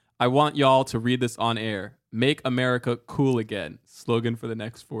Brooklyn. I want y'all to read this on air. Make America cool again. Slogan for the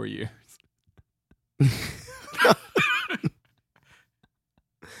next 4 years.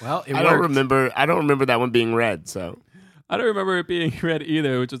 Well, I don't remember that one being read, so I don't remember it being read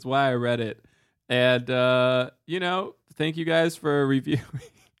either, which is why I read it. And thank you guys for reviewing.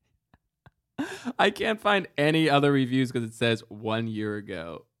 I can't find any other reviews because it says 1 year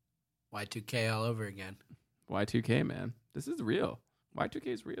ago. Y2K all over again. Y2K, man. This is real. Y2K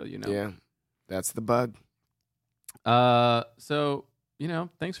is real, Yeah, that's the bug. So,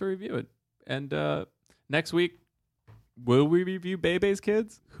 thanks for reviewing. And next week, will we review Bebe's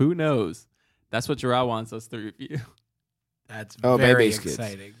Kids? Who knows? That's what Gerard wants us to review. That's very Bebe's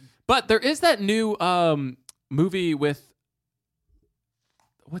exciting. Kids. But there is that new movie with,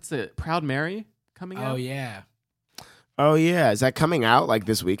 what's it, Proud Mary coming out? Oh, yeah. Is that coming out like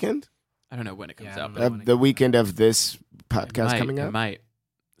this weekend? I don't know when it comes out. The weekend of this podcast coming out? It might.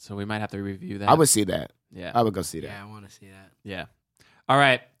 So we might have to review that. I would see that. Yeah. I would go see that. Yeah, I want to see that. Yeah. All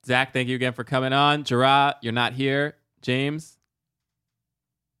right. Zach, thank you again for coming on. Gerard, you're not here. James,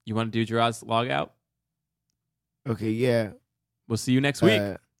 you want to do Gerard's log out? Okay, yeah. We'll see you next week.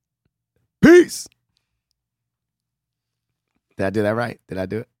 Peace. Did I do that right? Did I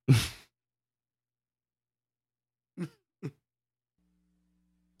do it?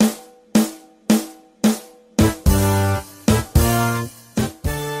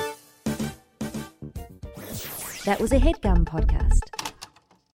 That was a HeadGum podcast.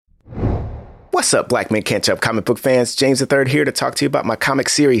 What's up, Black Men Can't Jump comic book fans? James III here to talk to you about my comic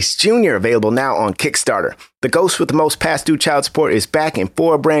series, Junior, available now on Kickstarter. The ghost with the most past due child support is back in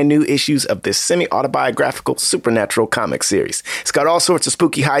 4 brand new issues of this semi-autobiographical supernatural comic series. It's got all sorts of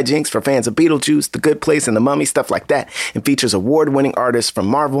spooky hijinks for fans of Beetlejuice, The Good Place, and The Mummy, stuff like that, and features award-winning artists from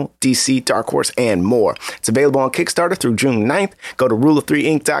Marvel, DC, Dark Horse, and more. It's available on Kickstarter through June 9th. Go to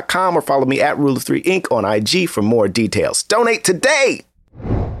ruleof3inc.com or follow me at ruleof3inc on IG for more details. Donate today!